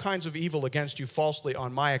say all kinds of evil against you falsely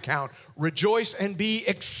on my account. Rejoice and be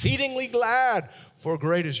exceedingly glad, for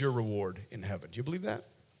great is your reward in heaven. Do you believe that?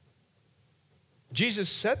 Jesus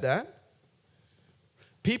said that.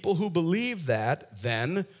 People who believe that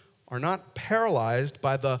then are not paralyzed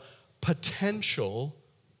by the potential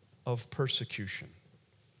of persecution.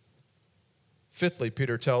 Fifthly,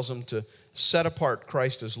 Peter tells them to set apart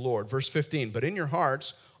Christ as Lord. Verse 15, but in your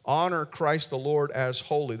hearts, honor Christ the Lord as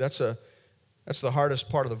holy. That's the hardest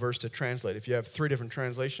part of the verse to translate. If you have 3 different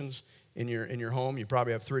translations in your home, you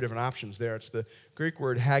probably have 3 different options there. It's the Greek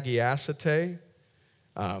word hagiasete.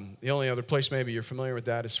 The only other place maybe you're familiar with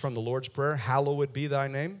that is from the Lord's Prayer, hallowed be thy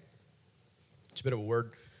name. It's a bit of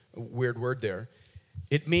a weird word there.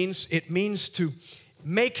 It means to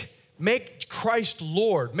make Christ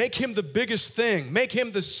Lord. Make him the biggest thing. Make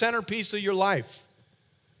him the centerpiece of your life.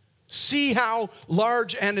 See how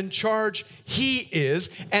large and in charge he is,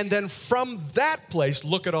 and then from that place,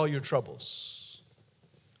 look at all your troubles.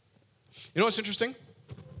 You know what's interesting?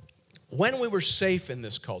 When we were safe in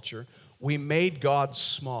this culture, we made God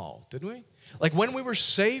small, didn't we? Like when we were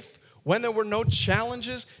safe, when there were no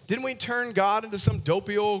challenges, didn't we turn God into some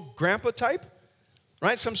dopey old grandpa type?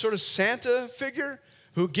 Right? Some sort of Santa figure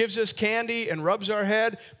who gives us candy and rubs our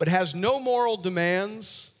head, but has no moral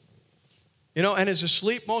demands, and is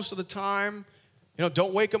asleep most of the time.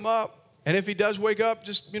 Don't wake him up. And if he does wake up,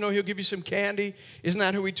 just, he'll give you some candy. Isn't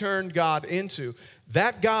that who we turned God into?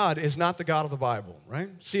 That God is not the God of the Bible, right?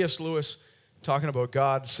 C.S. Lewis, talking about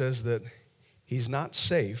God, says that he's not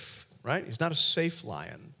safe, right? He's not a safe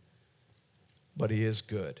lion, but he is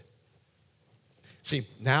good. See,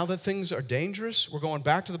 now that things are dangerous, we're going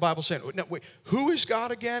back to the Bible saying, no, wait, who is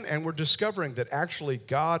God again? And we're discovering that actually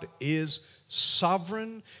God is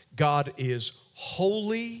sovereign. God is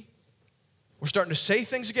holy. We're starting to say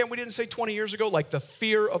things again we didn't say 20 years ago, like the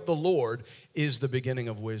fear of the Lord is the beginning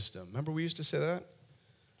of wisdom. Remember we used to say that?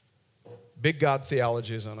 Big God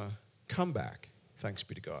theology is on a comeback, thanks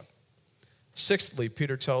be to God. Sixthly,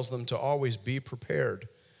 Peter tells them to always be prepared.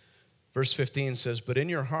 Verse 15 says, but in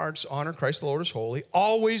your hearts, honor Christ the Lord as holy,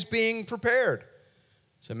 always being prepared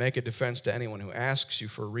to make a defense to anyone who asks you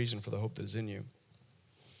for a reason for the hope that is in you.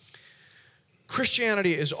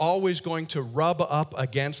 Christianity is always going to rub up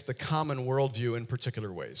against the common worldview in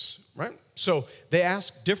particular ways, right? So they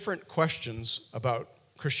ask different questions about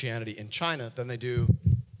Christianity in China than they do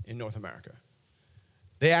in North America.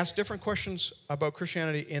 They ask different questions about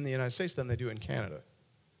Christianity in the United States than they do in Canada.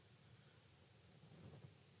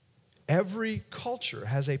 Every culture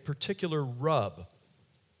has a particular rub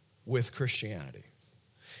with Christianity.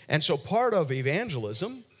 And so part of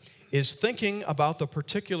evangelism is thinking about the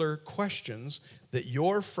particular questions that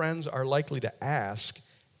your friends are likely to ask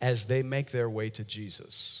as they make their way to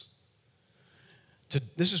Jesus.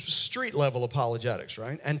 This is street level apologetics,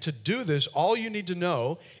 right? And to do this, all you need to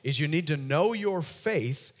know is you need to know your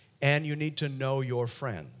faith and you need to know your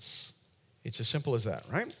friends. It's as simple as that,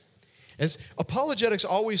 right? Apologetics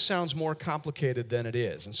always sounds more complicated than it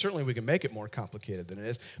is, and certainly we can make it more complicated than it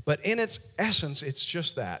is, but in its essence, it's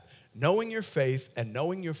just that. Knowing your faith and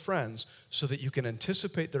knowing your friends so that you can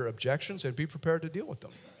anticipate their objections and be prepared to deal with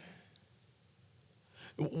them.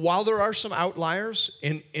 While there are some outliers,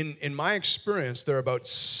 in my experience, there are about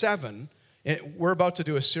 7. We're about to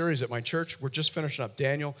do a series at my church. We're just finishing up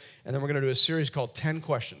Daniel, and then we're going to do a series called 10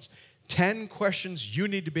 Questions. 10 questions you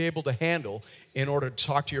need to be able to handle in order to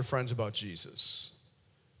talk to your friends about Jesus,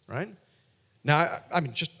 right? Now,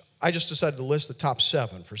 I just decided to list the top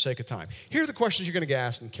 7 for sake of time. Here are the questions you're going to get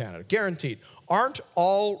asked in Canada, guaranteed. Aren't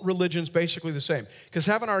all religions basically the same? Because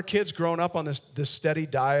haven't our kids grown up on this steady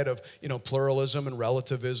diet of pluralism and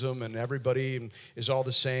relativism and everybody is all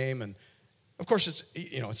the same? And of course,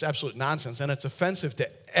 it's absolute nonsense, and it's offensive to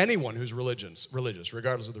anyone who's religious,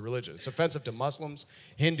 regardless of the religion. It's offensive to Muslims,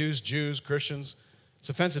 Hindus, Jews, Christians. It's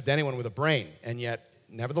offensive to anyone with a brain, and yet,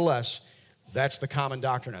 nevertheless, that's the common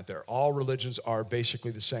doctrine out there. All religions are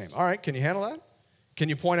basically the same. All right, can you handle that? Can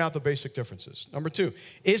you point out the basic differences? Number 2,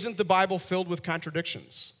 isn't the Bible filled with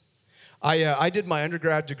contradictions? I did my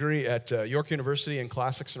undergrad degree at York University in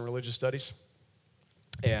Classics and Religious Studies.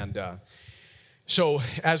 And so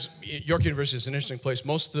as York University is an interesting place,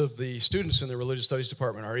 most of the students in the Religious Studies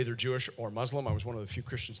department are either Jewish or Muslim. I was one of the few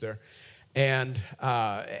Christians there. And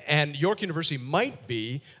York University might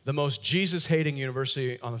be the most Jesus-hating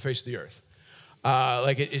university on the face of the earth.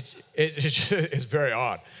 It's very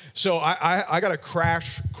odd. So I got a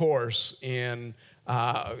crash course in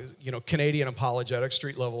Canadian apologetics,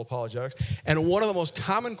 street-level apologetics. And one of the most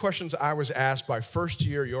common questions I was asked by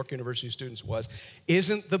first-year York University students was,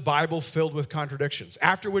 isn't the Bible filled with contradictions?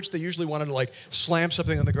 After which they usually wanted to, slam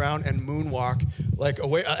something on the ground and moonwalk,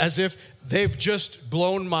 away, as if they've just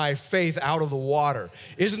blown my faith out of the water.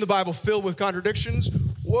 Isn't the Bible filled with contradictions?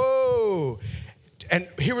 Whoa! And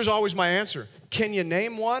here was always my answer. Can you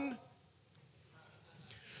name one?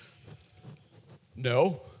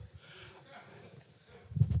 No.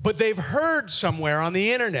 But they've heard somewhere on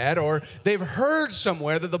the internet, or they've heard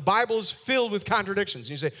somewhere that the Bible is filled with contradictions.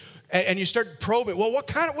 And you say, and you start probing. Well,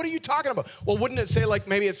 what are you talking about? Well, wouldn't it say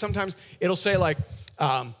maybe it's sometimes it'll say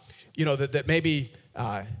that maybe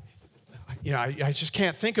I just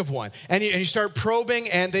can't think of one. And you start probing,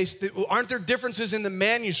 and aren't there differences in the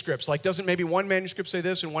manuscripts? Doesn't maybe one manuscript say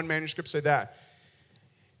this and one manuscript say that?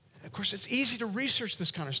 Of course, it's easy to research this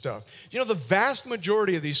kind of stuff. The vast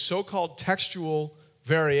majority of these so-called textual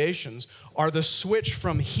variations are the switch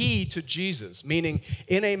from he to Jesus, meaning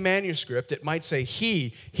in a manuscript it might say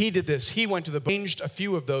he did this, he went to changed a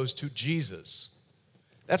few of those to Jesus.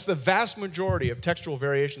 That's the vast majority of textual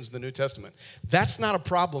variations in the New Testament. That's not a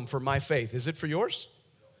problem for my faith. Is it for yours?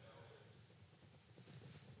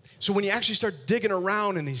 So when you actually start digging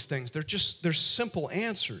around in these things, they're simple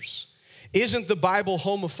answers. Isn't the Bible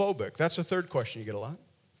homophobic? That's a third question you get a lot.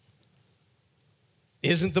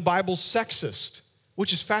 Isn't the Bible sexist?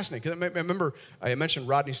 Which is fascinating. Because remember, I mentioned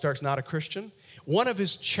Rodney Stark's not a Christian. One of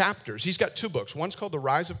his chapters, he's got 2 books. One's called The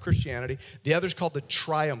Rise of Christianity. The other's called The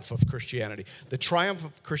Triumph of Christianity. The Triumph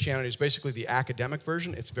of Christianity is basically the academic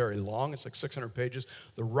version. It's very long. It's 600 pages.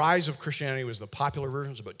 The Rise of Christianity was the popular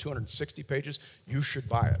version. It's about 260 pages. You should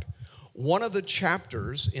buy it. One of the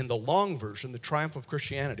chapters in the long version, The Triumph of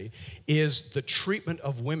Christianity, is the treatment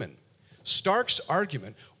of women. Stark's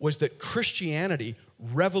argument was that Christianity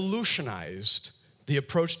revolutionized the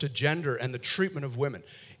approach to gender and the treatment of women.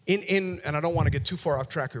 And I don't want to get too far off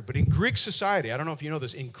track here, but in Greek society, I don't know if you know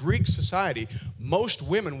this, in Greek society, most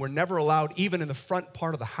women were never allowed even in the front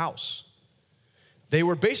part of the house. They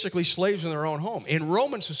were basically slaves in their own home. In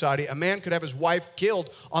Roman society, a man could have his wife killed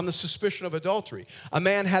on the suspicion of adultery. A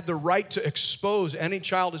man had the right to expose any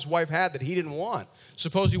child his wife had that he didn't want.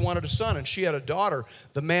 Suppose he wanted a son and she had a daughter,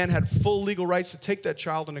 the man had full legal rights to take that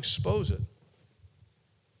child and expose it.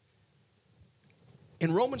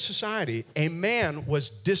 In Roman society, a man was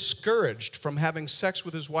discouraged from having sex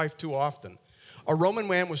with his wife too often. A Roman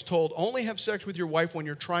man was told, only have sex with your wife when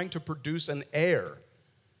you're trying to produce an heir.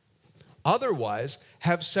 Otherwise,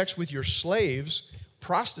 have sex with your slaves,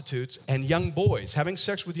 prostitutes, and young boys. Having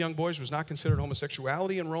sex with young boys was not considered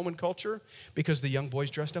homosexuality in Roman culture because the young boys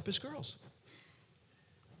dressed up as girls.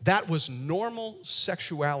 That was normal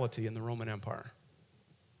sexuality in the Roman Empire.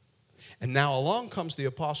 And now along comes the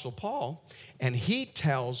Apostle Paul, and he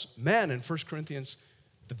tells men in 1 Corinthians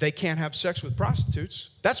that they can't have sex with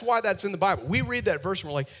prostitutes. That's why that's in the Bible. We read that verse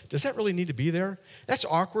and we're like, does that really need to be there? That's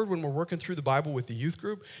awkward when we're working through the Bible with the youth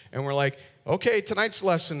group, and we're like, okay, tonight's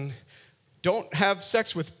lesson, don't have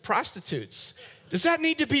sex with prostitutes. Does that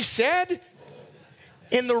need to be said?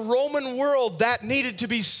 In the Roman world, that needed to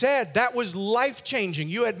be said. That was life-changing.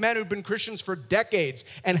 You had men who'd been Christians for decades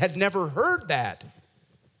and had never heard that.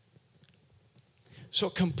 So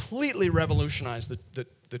it completely revolutionized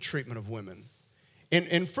the treatment of women.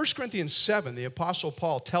 In 1 Corinthians 7, the Apostle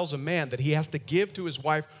Paul tells a man that he has to give to his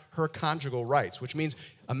wife her conjugal rights, which means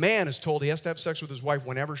a man is told he has to have sex with his wife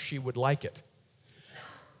whenever she would like it.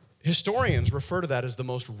 Historians refer to that as the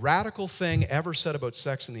most radical thing ever said about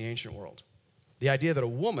sex in the ancient world. The idea that a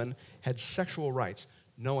woman had sexual rights.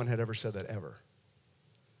 No one had ever said that ever.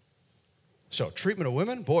 So, treatment of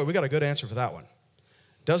women? Boy, we got a good answer for that one.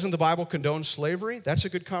 Doesn't the Bible condone slavery? That's a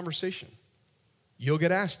good conversation. You'll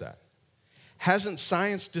get asked that. Hasn't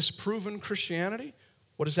science disproven Christianity?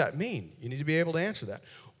 What does that mean? You need to be able to answer that.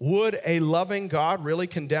 Would a loving God really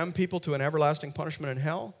condemn people to an everlasting punishment in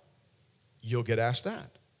hell? You'll get asked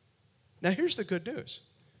that. Now, here's the good news.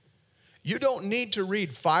 You don't need to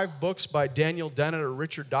read 5 books by Daniel Dennett or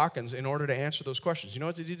Richard Dawkins in order to answer those questions. You know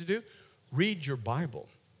what you need to do? Read your Bible.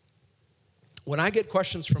 When I get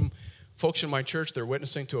questions from folks in my church, they're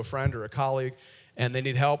witnessing to a friend or a colleague, and they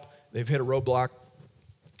need help. They've hit a roadblock.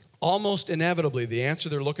 Almost inevitably, the answer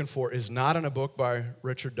they're looking for is not in a book by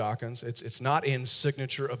Richard Dawkins. It's not in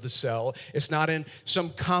Signature of the Cell. It's not in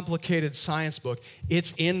some complicated science book.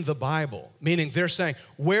 It's in the Bible, meaning they're saying,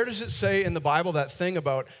 where does it say in the Bible that thing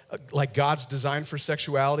about like God's design for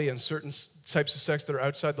sexuality and certain types of sex that are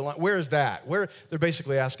outside the line? Where is that? They're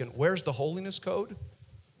basically asking, where's the holiness code?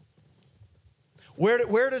 Where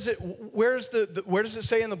does it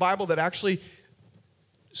say in the Bible that actually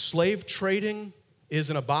slave trading is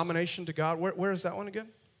an abomination to God? Where is that one again?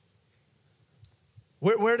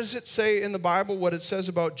 Where does it say in the Bible what it says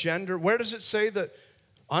about gender? Where does it say that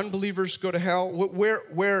unbelievers go to hell?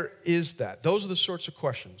 Where is that? Those are the sorts of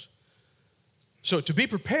questions. So to be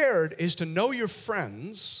prepared is to know your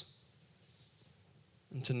friends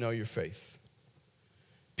and to know your faith.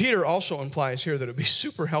 Peter also implies here that it would be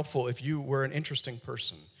super helpful if you were an interesting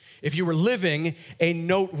person. If you were living a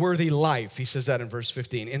noteworthy life, he says that in verse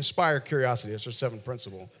 15. Inspire curiosity, that's our seventh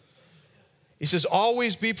principle. He says,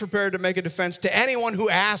 always be prepared to make a defense to anyone who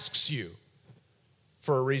asks you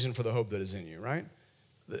for a reason for the hope that is in you, right?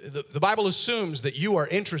 The Bible assumes that you are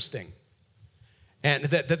interesting and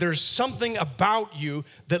that there's something about you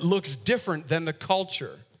that looks different than the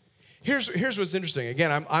culture. Here's what's interesting.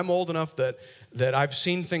 Again, I'm old enough that I've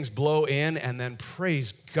seen things blow in and then,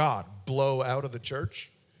 praise God, blow out of the church.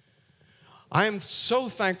 I am so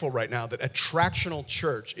thankful right now that attractional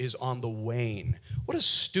church is on the wane. What a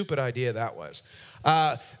stupid idea that was.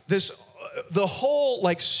 The whole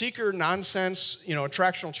like seeker nonsense,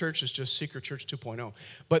 attractional church is just seeker church 2.0.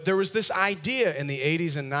 But there was this idea in the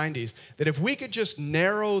 80s and 90s that if we could just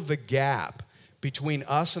narrow the gap between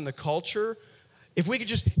us and the culture, if we could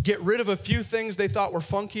just get rid of a few things they thought were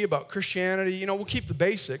funky about Christianity, we'll keep the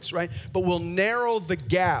basics, right? But we'll narrow the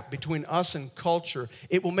gap between us and culture.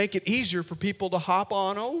 It will make it easier for people to hop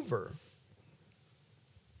on over.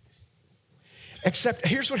 Except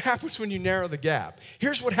here's what happens when you narrow the gap.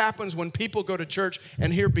 Here's what happens when people go to church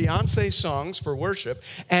and hear Beyonce songs for worship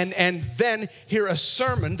and then hear a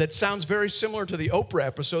sermon that sounds very similar to the Oprah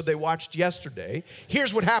episode they watched yesterday.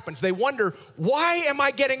 Here's what happens. They wonder, why am I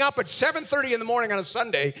getting up at 7:30 in the morning on a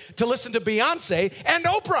Sunday to listen to Beyonce and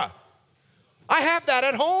Oprah? I have that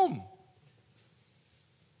at home.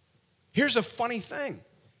 Here's a funny thing.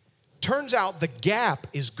 Turns out the gap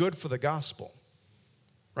is good for the gospel,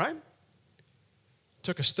 right?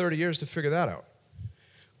 Took us 30 years to figure that out.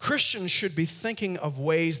 Christians should be thinking of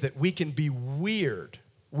ways that we can be weird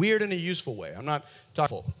in a useful way. I'm not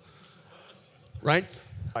talking, right?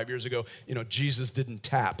 5 years ago, Jesus didn't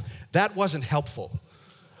tap. That wasn't helpful,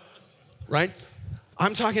 right?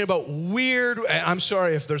 I'm talking about weird. I'm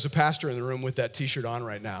sorry if there's a pastor in the room with that t-shirt on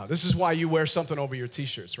right now. This is why you wear something over your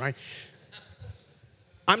t-shirts, right?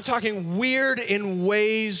 I'm talking weird in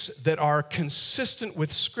ways that are consistent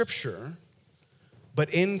with Scripture, but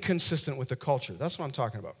inconsistent with the culture. That's what I'm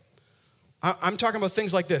talking about. I'm talking about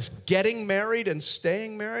things like this, getting married and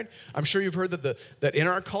staying married. I'm sure you've heard that in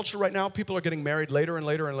our culture right now, people are getting married later and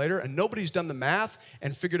later and later, and nobody's done the math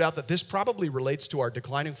and figured out that this probably relates to our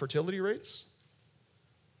declining fertility rates.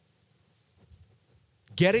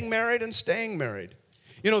 Getting married and staying married.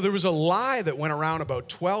 There was a lie that went around about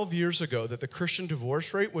 12 years ago that the Christian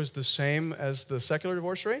divorce rate was the same as the secular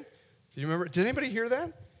divorce rate. Do you remember? Did anybody hear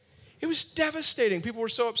that? It was devastating. People were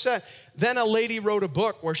so upset. Then a lady wrote a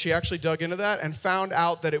book where she actually dug into that and found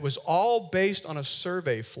out that it was all based on a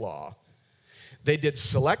survey flaw. They did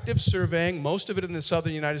selective surveying, most of it in the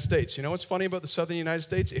southern United States. You know what's funny about the southern United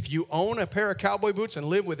States? If you own a pair of cowboy boots and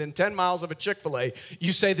live within 10 miles of a Chick-fil-A,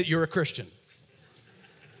 you say that you're a Christian.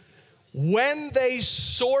 When they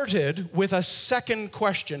sorted with a second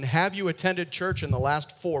question, have you attended church in the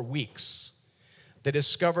last 4 weeks? They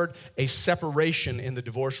discovered a separation in the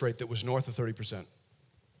divorce rate that was north of 30%.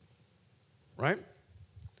 Right?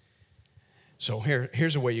 So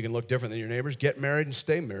here's a way you can look different than your neighbors. Get married and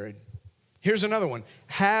stay married. Here's another one.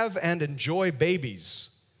 Have and enjoy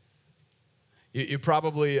babies. You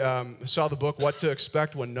probably saw the book, What to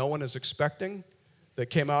Expect When No One is Expecting,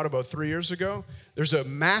 that came out about 3 years ago. There's a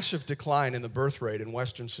massive decline in the birth rate in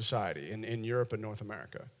Western society, in Europe and North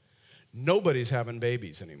America. Nobody's having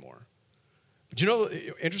babies anymore. But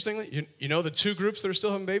interestingly, you know the two groups that are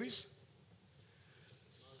still having babies?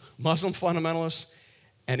 Muslim fundamentalists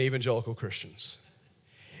and evangelical Christians.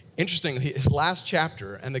 Interestingly, his last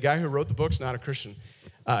chapter, and the guy who wrote the book's not a Christian.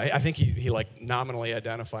 I think he like nominally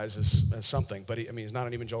identifies as something, but he's not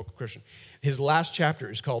an evangelical Christian. His last chapter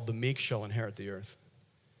is called "The Meek Shall Inherit the Earth."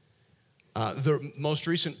 The most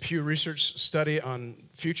recent Pew Research study on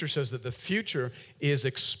future says that the future is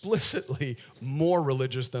explicitly more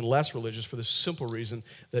religious than less religious for the simple reason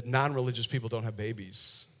that non-religious people don't have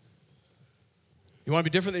babies. You want to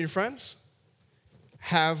be different than your friends?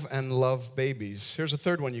 Have and love babies. Here's a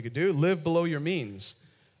third one you could do. Live below your means.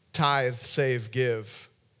 Tithe, save, give.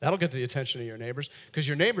 That'll get the attention of your neighbors, because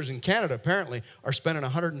your neighbors in Canada apparently are spending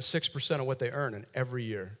 106% of what they earn in every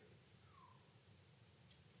year.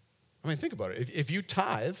 I mean, think about it. If you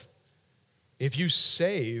tithe, if you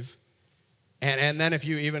save, and then if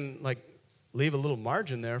you even leave a little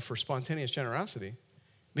margin there for spontaneous generosity,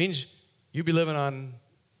 means you'd be living on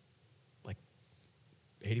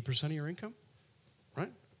 80% of your income,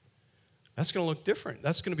 right? That's going to look different.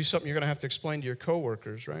 That's going to be something you're going to have to explain to your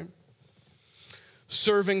coworkers, right?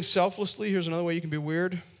 Serving selflessly, here's another way you can be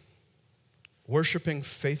weird. Worshiping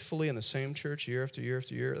faithfully in the same church year after year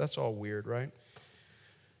after year. That's all weird, right?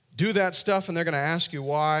 Do that stuff, and they're going to ask you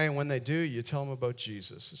why, and when they do, you tell them about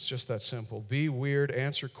Jesus. It's just that simple. Be weird,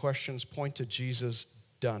 answer questions, point to Jesus,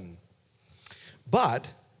 done.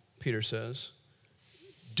 But, Peter says,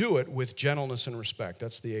 do it with gentleness and respect.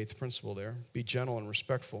 That's the 8th principle there. Be gentle and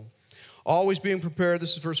respectful. Always being prepared,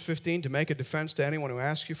 this is verse 15, to make a defense to anyone who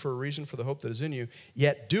asks you for a reason for the hope that is in you,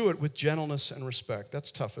 yet do it with gentleness and respect.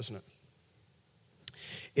 That's tough, isn't it?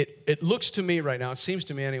 It looks to me right now, it seems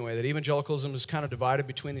to me anyway, that evangelicalism is kind of divided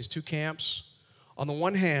between these two camps. On the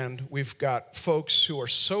one hand, we've got folks who are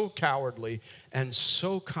so cowardly and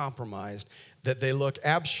so compromised that they look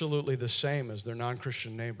absolutely the same as their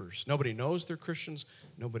non-Christian neighbors. Nobody knows they're Christians.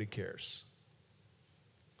 Nobody cares.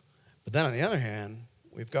 But then on the other hand,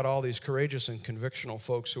 we've got all these courageous and convictional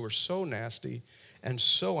folks who are so nasty and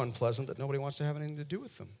so unpleasant that nobody wants to have anything to do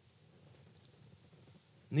with them.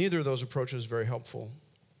 Neither of those approaches is very helpful.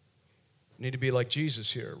 We need to be like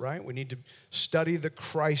Jesus here, right? We need to study the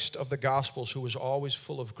Christ of the Gospels, who was always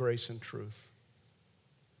full of grace and truth,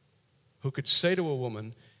 who could say to a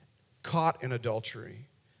woman caught in adultery,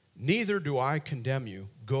 "Neither do I condemn you,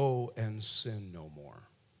 go and sin no more,"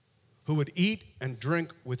 who would eat and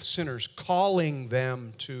drink with sinners, calling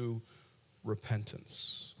them to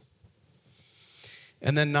repentance.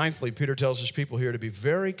 And then ninthly, Peter tells his people here to be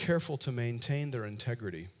very careful to maintain their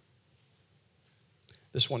integrity.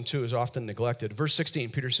 This one, too, is often neglected. Verse 16,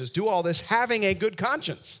 Peter says, do all this having a good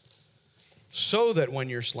conscience, so that when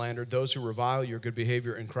you're slandered, those who revile your good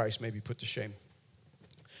behavior in Christ may be put to shame.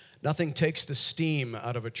 Nothing takes the steam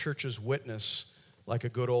out of a church's witness like a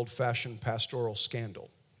good old-fashioned pastoral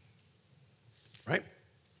scandal. Right?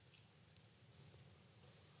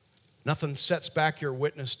 Nothing sets back your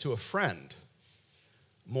witness to a friend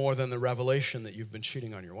more than the revelation that you've been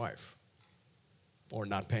cheating on your wife or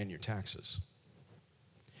not paying your taxes.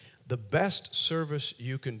 The best service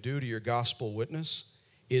you can do to your gospel witness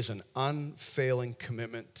is an unfailing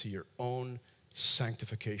commitment to your own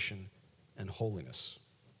sanctification and holiness.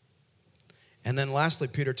 And then lastly,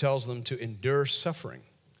 Peter tells them to endure suffering,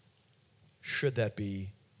 should that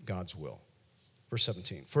be God's will. Verse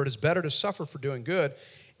 17, for it is better to suffer for doing good,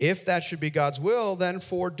 if that should be God's will, than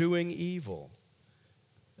for doing evil.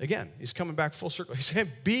 Again, he's coming back full circle. He's saying,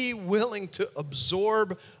 be willing to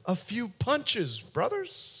absorb a few punches,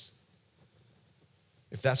 brothers,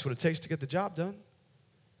 if that's what it takes to get the job done.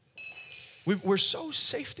 We're so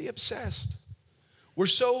safety obsessed. We're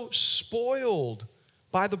so spoiled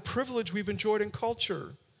by the privilege we've enjoyed in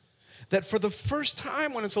culture that for the first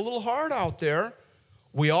time when it's a little hard out there,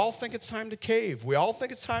 we all think it's time to cave. We all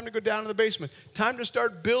think it's time to go down to the basement. Time to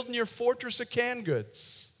start building your fortress of canned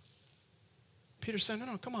goods. Peter's saying,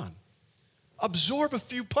 no, come on. Absorb a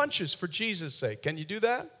few punches for Jesus' sake. Can you do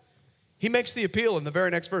that? He makes the appeal in the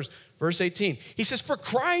very next verse, verse 18. He says, for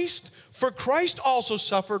Christ also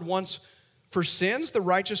suffered once for sins, the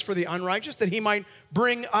righteous for the unrighteous, that he might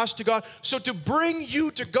bring us to God. So to bring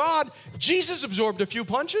you to God, Jesus absorbed a few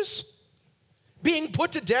punches. Being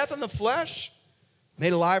put to death in the flesh,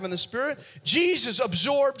 made alive in the spirit. Jesus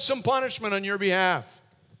absorbed some punishment on your behalf.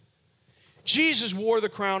 Jesus wore the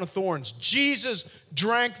crown of thorns. Jesus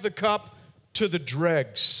drank the cup to the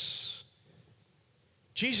dregs.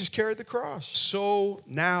 Jesus carried the cross. So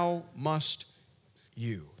now must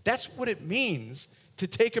you. That's what it means to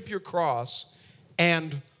take up your cross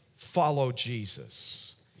and follow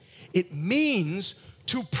Jesus. It means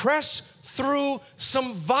to press through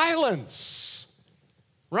some violence,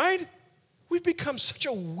 right? We've become such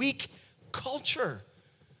a weak culture.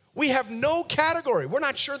 We have no category. We're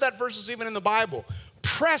not sure that verse is even in the Bible.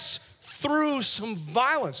 Press through some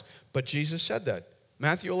violence. But Jesus said that.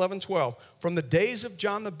 Matthew 11:12. From the days of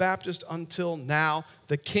John the Baptist until now,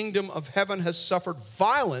 the kingdom of heaven has suffered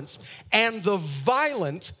violence, and the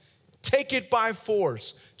violent Take it by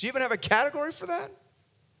force. Do you even have a category for that?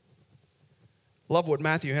 Love what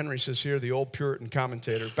Matthew Henry says here, the old Puritan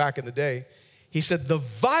commentator back in the day. He said, the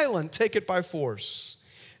violent take it by force.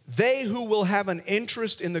 They who will have an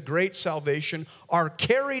interest in the great salvation are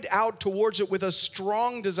carried out towards it with a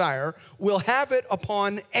strong desire, will have it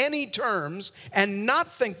upon any terms and not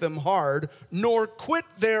think them hard, nor quit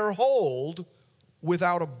their hold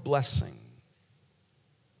without a blessing.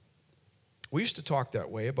 We used to talk that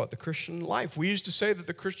way about the Christian life. We used to say that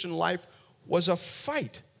the Christian life was a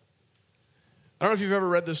fight. I don't know if you've ever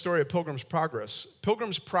read the story of Pilgrim's Progress.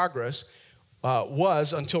 Pilgrim's Progress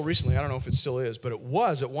was, until recently, I don't know if it still is, but it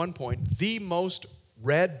was at one point the most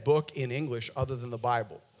read book in English other than the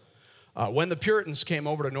Bible. When the Puritans came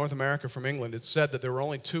over to North America from England, it said that there were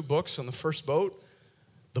only 2 books on the first boat,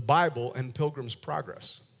 the Bible and Pilgrim's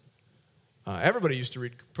Progress. Everybody used to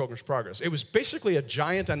read Pilgrim's Progress. It was basically a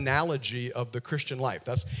giant analogy of the Christian life.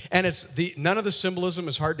 None of the symbolism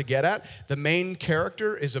is hard to get at. The main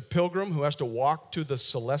character is a pilgrim who has to walk to the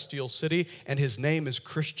celestial city, and his name is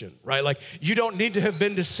Christian, right? Like, you don't need to have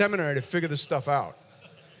been to seminary to figure this stuff out.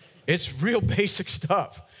 It's real basic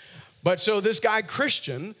stuff. But so this guy,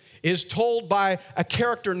 Christian, is told by a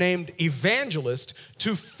character named Evangelist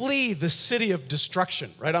to flee the city of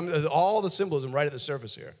destruction, right? All the symbolism right at the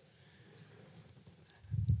surface here.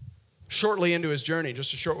 Shortly into his journey,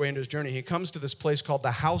 just a short way into his journey, he comes to this place called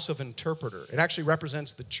the House of Interpreter. It actually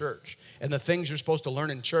represents the church and the things you're supposed to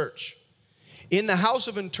learn in church. In the House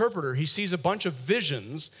of Interpreter, he sees a bunch of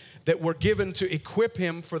visions that were given to equip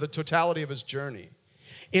him for the totality of his journey.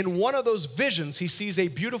 In one of those visions, he sees a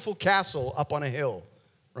beautiful castle up on a hill,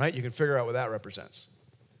 right? You can figure out what that represents.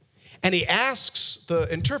 And he asks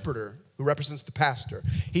the interpreter, who represents the pastor,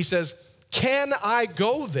 he says, "Can I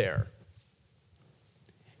go there?"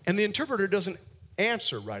 And the interpreter doesn't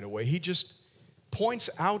answer right away. He just points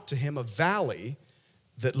out to him a valley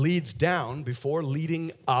that leads down before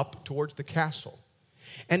leading up towards the castle.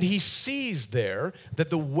 And he sees there that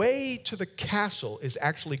the way to the castle is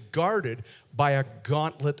actually guarded by a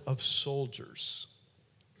gauntlet of soldiers.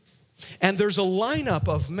 And there's a lineup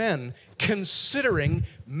of men considering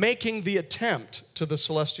making the attempt to the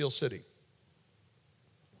celestial city.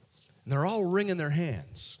 And they're all wringing their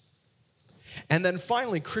hands. And then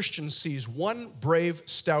finally, Christian sees one brave,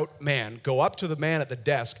 stout man go up to the man at the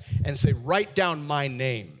desk and say, "Write down my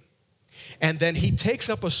name." And then he takes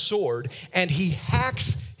up a sword and he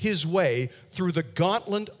hacks his way through the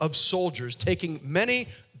gauntlet of soldiers, taking many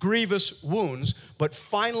grievous wounds, but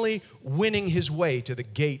finally winning his way to the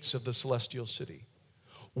gates of the celestial city.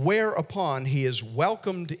 Whereupon he is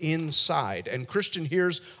welcomed inside, and Christian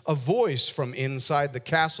hears a voice from inside the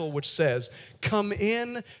castle which says, come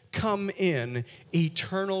in,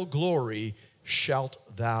 eternal glory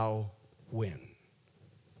shalt thou win."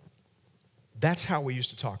 That's how we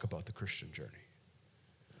used to talk about the Christian journey.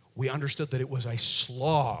 We understood that it was a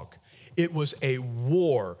slog. It was a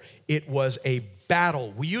war. It was a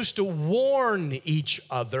battle. We used to warn each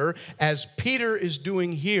other, as Peter is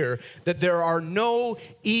doing here, that there are no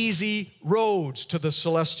easy roads to the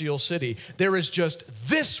celestial city. There is just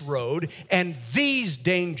this road and these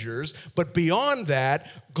dangers, but beyond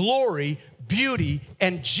that, glory, beauty,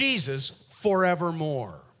 and Jesus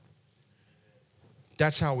forevermore.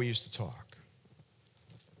 That's how we used to talk.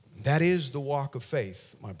 That is the walk of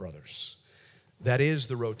faith, my brothers. That is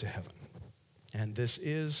the road to heaven. And this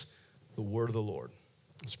is the word of the Lord.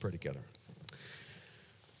 Let's pray together.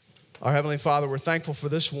 Our Heavenly Father, we're thankful for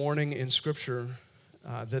this warning in Scripture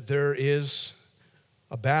that there is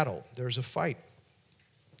a battle. There's a fight.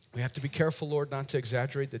 We have to be careful, Lord, not to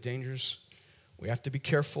exaggerate the dangers. We have to be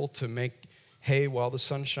careful to make hay while the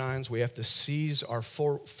sun shines. We have to seize our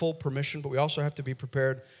full permission, but we also have to be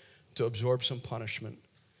prepared to absorb some punishment.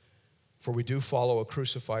 For we do follow a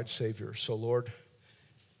crucified Savior. So, Lord,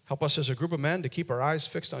 help us as a group of men to keep our eyes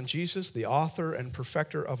fixed on Jesus, the author and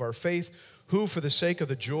perfecter of our faith, who for the sake of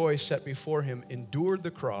the joy set before him endured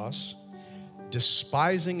the cross,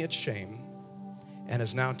 despising its shame, and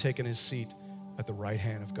has now taken his seat at the right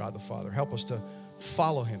hand of God the Father. Help us to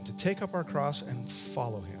follow him, to take up our cross and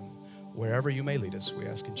follow him wherever you may lead us. We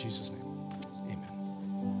ask in Jesus' name.